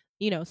be,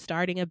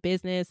 starting a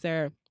business,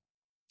 or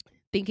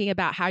thinking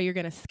about how you're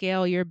going to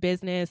scale your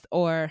business,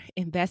 or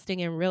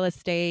investing in real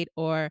estate,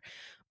 or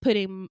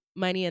putting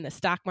money in the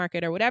stock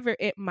market, or whatever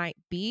it might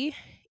be.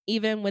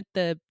 Even with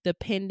the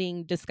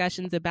pending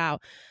discussions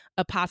about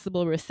a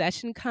possible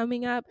recession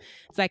coming up,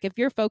 it's like if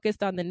you're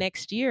focused on the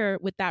next year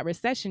with that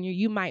recession,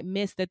 you might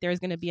miss that there's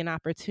going to be an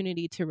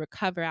opportunity to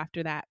recover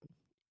after that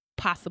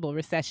possible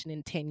recession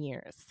in 10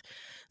 years.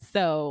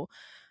 So,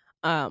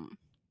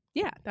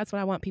 that's what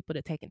I want people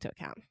to take into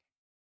account.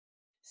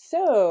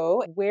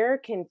 So, where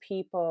can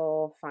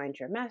people find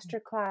your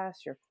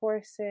masterclass, your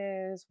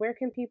courses? Where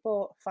can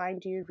people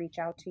find you, reach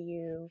out to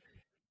you?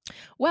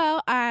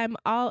 Well, I'm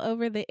all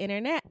over the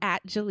internet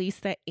at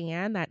Jalesa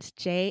Ann. That's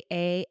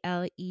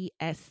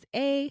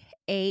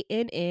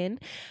JALESAANN.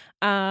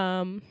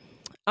 On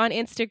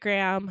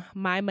Instagram,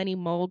 My Money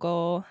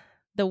Mogul.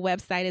 The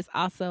website is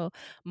also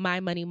My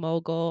Money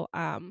Mogul.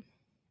 And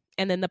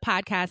then the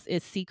podcast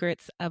is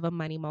Secrets of a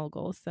Money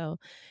Mogul. So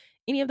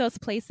any of those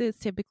places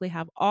typically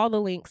have all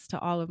the links to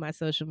all of my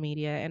social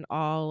media and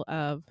all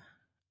of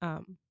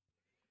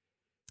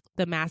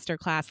the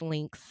masterclass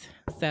links.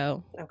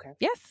 So, okay.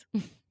 Yes.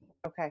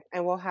 Okay.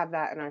 And we'll have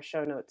that in our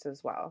show notes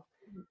as well.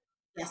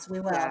 Yes,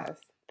 we will. Yes.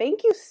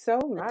 Thank you so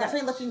much.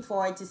 Definitely looking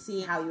forward to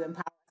seeing how you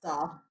empower us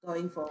all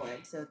going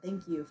forward. So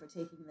thank you for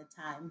taking the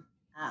time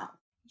out.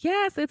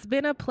 Yes, it's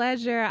been a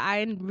pleasure.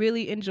 I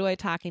really enjoy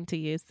talking to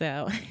you.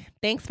 So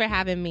thanks for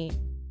having me.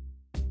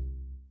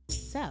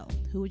 So,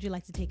 who would you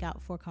like to take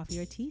out for coffee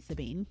or tea,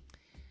 Sabine?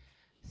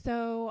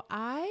 So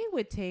I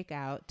would take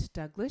out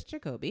Douglas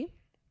Jacoby.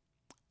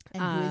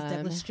 And who is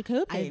Douglas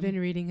Jacoby? I've been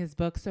reading his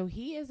book. So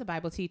he is a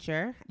Bible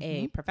teacher,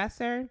 a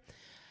professor,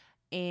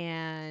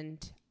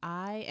 and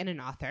an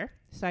author.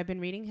 So I've been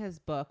reading his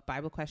book,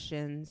 Bible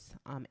Questions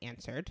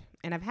Answered,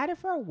 and I've had it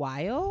for a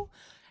while.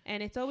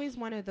 And it's always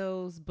one of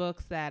those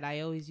books that I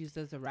always use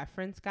as a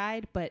reference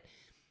guide. But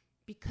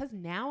because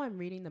now I'm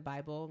reading the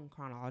Bible in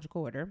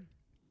chronological order,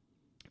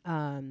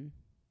 from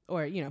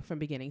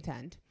beginning to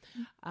end,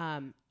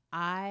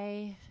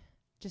 I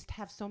just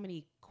have so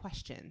many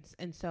questions.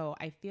 And so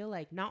I feel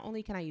like not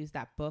only can I use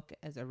that book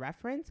as a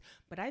reference,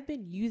 but I've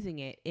been using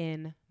it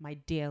in my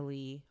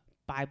daily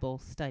Bible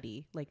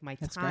study, like my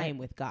time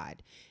with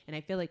God. And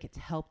I feel like it's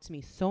helped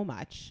me so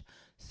much.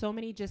 So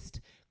many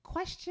just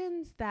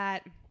questions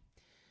that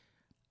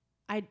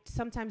I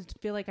sometimes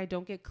feel like I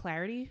don't get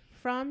clarity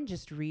from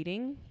just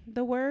reading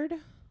the word.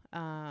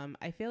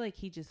 I feel like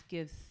he just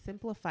gives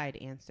simplified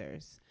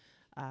answers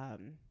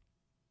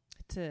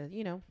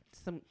to,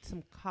 some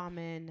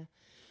common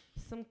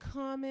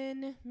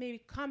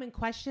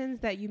questions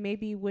that you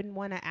maybe wouldn't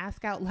want to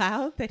ask out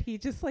loud, that he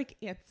just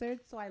answered.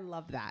 So I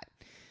love that.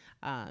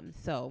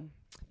 So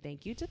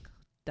thank you to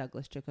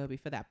Douglas Jacoby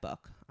for that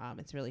book.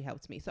 It's really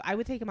helped me. So I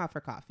would take him out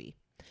for coffee.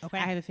 Okay.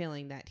 I have a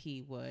feeling that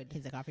he would.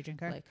 He's a coffee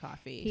drinker. Like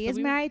coffee. He is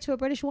married to a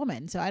British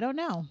woman, so I don't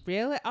know.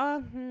 Really?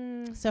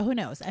 So who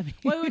knows? I mean,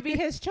 what would be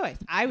his choice?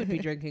 I would be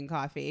drinking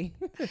coffee.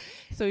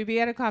 So we'd be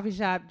at a coffee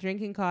shop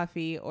drinking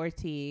coffee or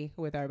tea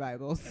with our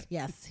Bibles.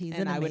 Yes, he's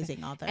an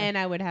amazing author. And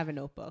I would have a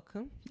notebook.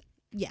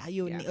 Yeah,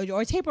 you would need,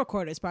 or tape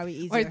recorder is probably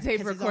easier. Or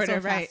tape recorder, he's also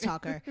a right? fast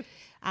talker.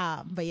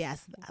 But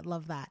yes, I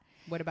love that.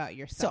 What about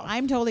yourself? So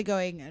I'm totally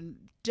going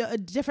a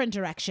different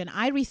direction.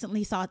 I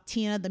recently saw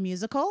Tina the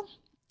musical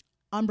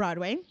on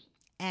Broadway.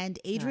 And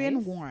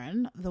Adrienne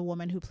Warren, the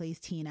woman who plays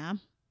Tina,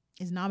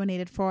 is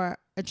nominated for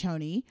a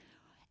Tony.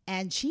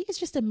 And she is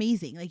just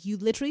amazing. Like, you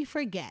literally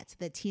forget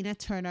that Tina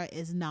Turner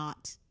is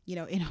not,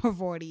 in her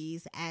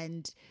 40s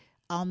and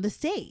on the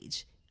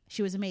stage.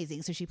 She was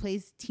amazing. So she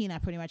plays Tina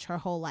pretty much her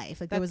whole life.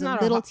 Like, there was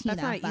That's a little not Tina.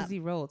 That's not but- an easy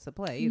role to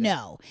play either.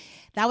 No,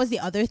 that was the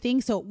other thing.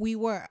 So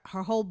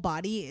her whole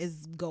body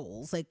is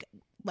goals,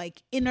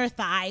 like inner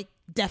thigh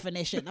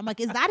definition. I'm like,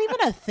 is that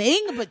even a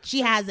thing? But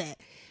she has it.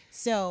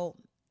 So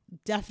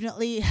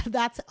definitely,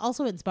 that's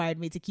also inspired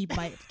me to keep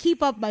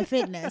up my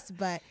fitness.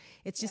 But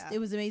it's just, it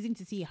was amazing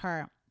to see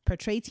her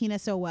portray Tina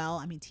so well.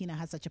 I mean, Tina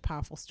has such a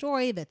powerful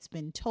story that's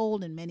been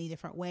told in many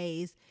different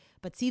ways.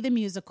 But see the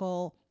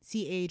musical,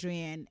 see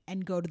Adrian,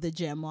 and go to the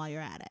gym while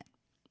you're at it.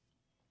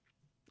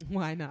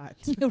 Why not?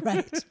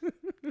 Right.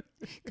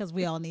 Because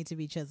we all need to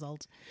be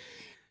chiseled.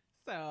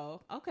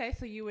 So, okay.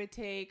 So you would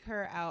take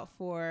her out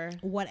for...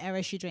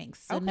 Whatever she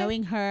drinks. So Okay.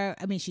 knowing her,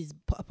 I mean, she's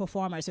a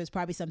performer, so it's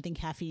probably something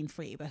caffeine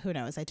free, but who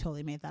knows? I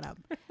totally made that up.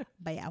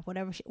 But yeah,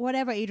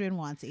 whatever Adrian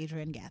wants,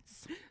 Adrian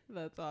gets.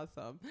 That's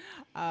awesome.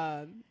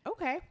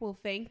 Okay. Well,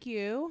 thank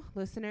you,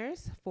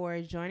 listeners, for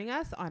joining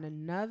us on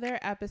another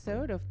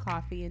episode of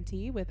Coffee and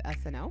Tea with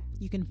SNL.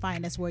 You can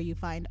find us where you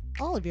find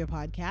all of your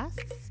podcasts.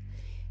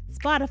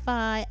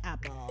 Spotify,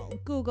 Apple,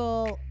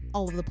 Google,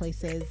 all of the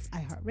places,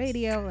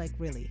 iHeartRadio, like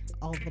really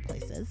all of the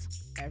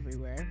places.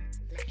 Everywhere.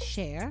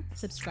 Share,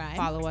 subscribe.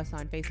 Follow us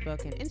on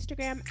Facebook and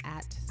Instagram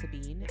at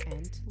Sabine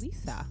and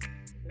Lisa.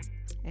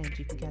 And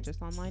you can catch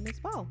us online as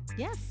well.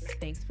 Yes.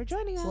 Thanks for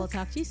joining us. We'll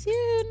talk to you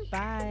soon.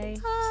 Bye.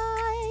 Bye.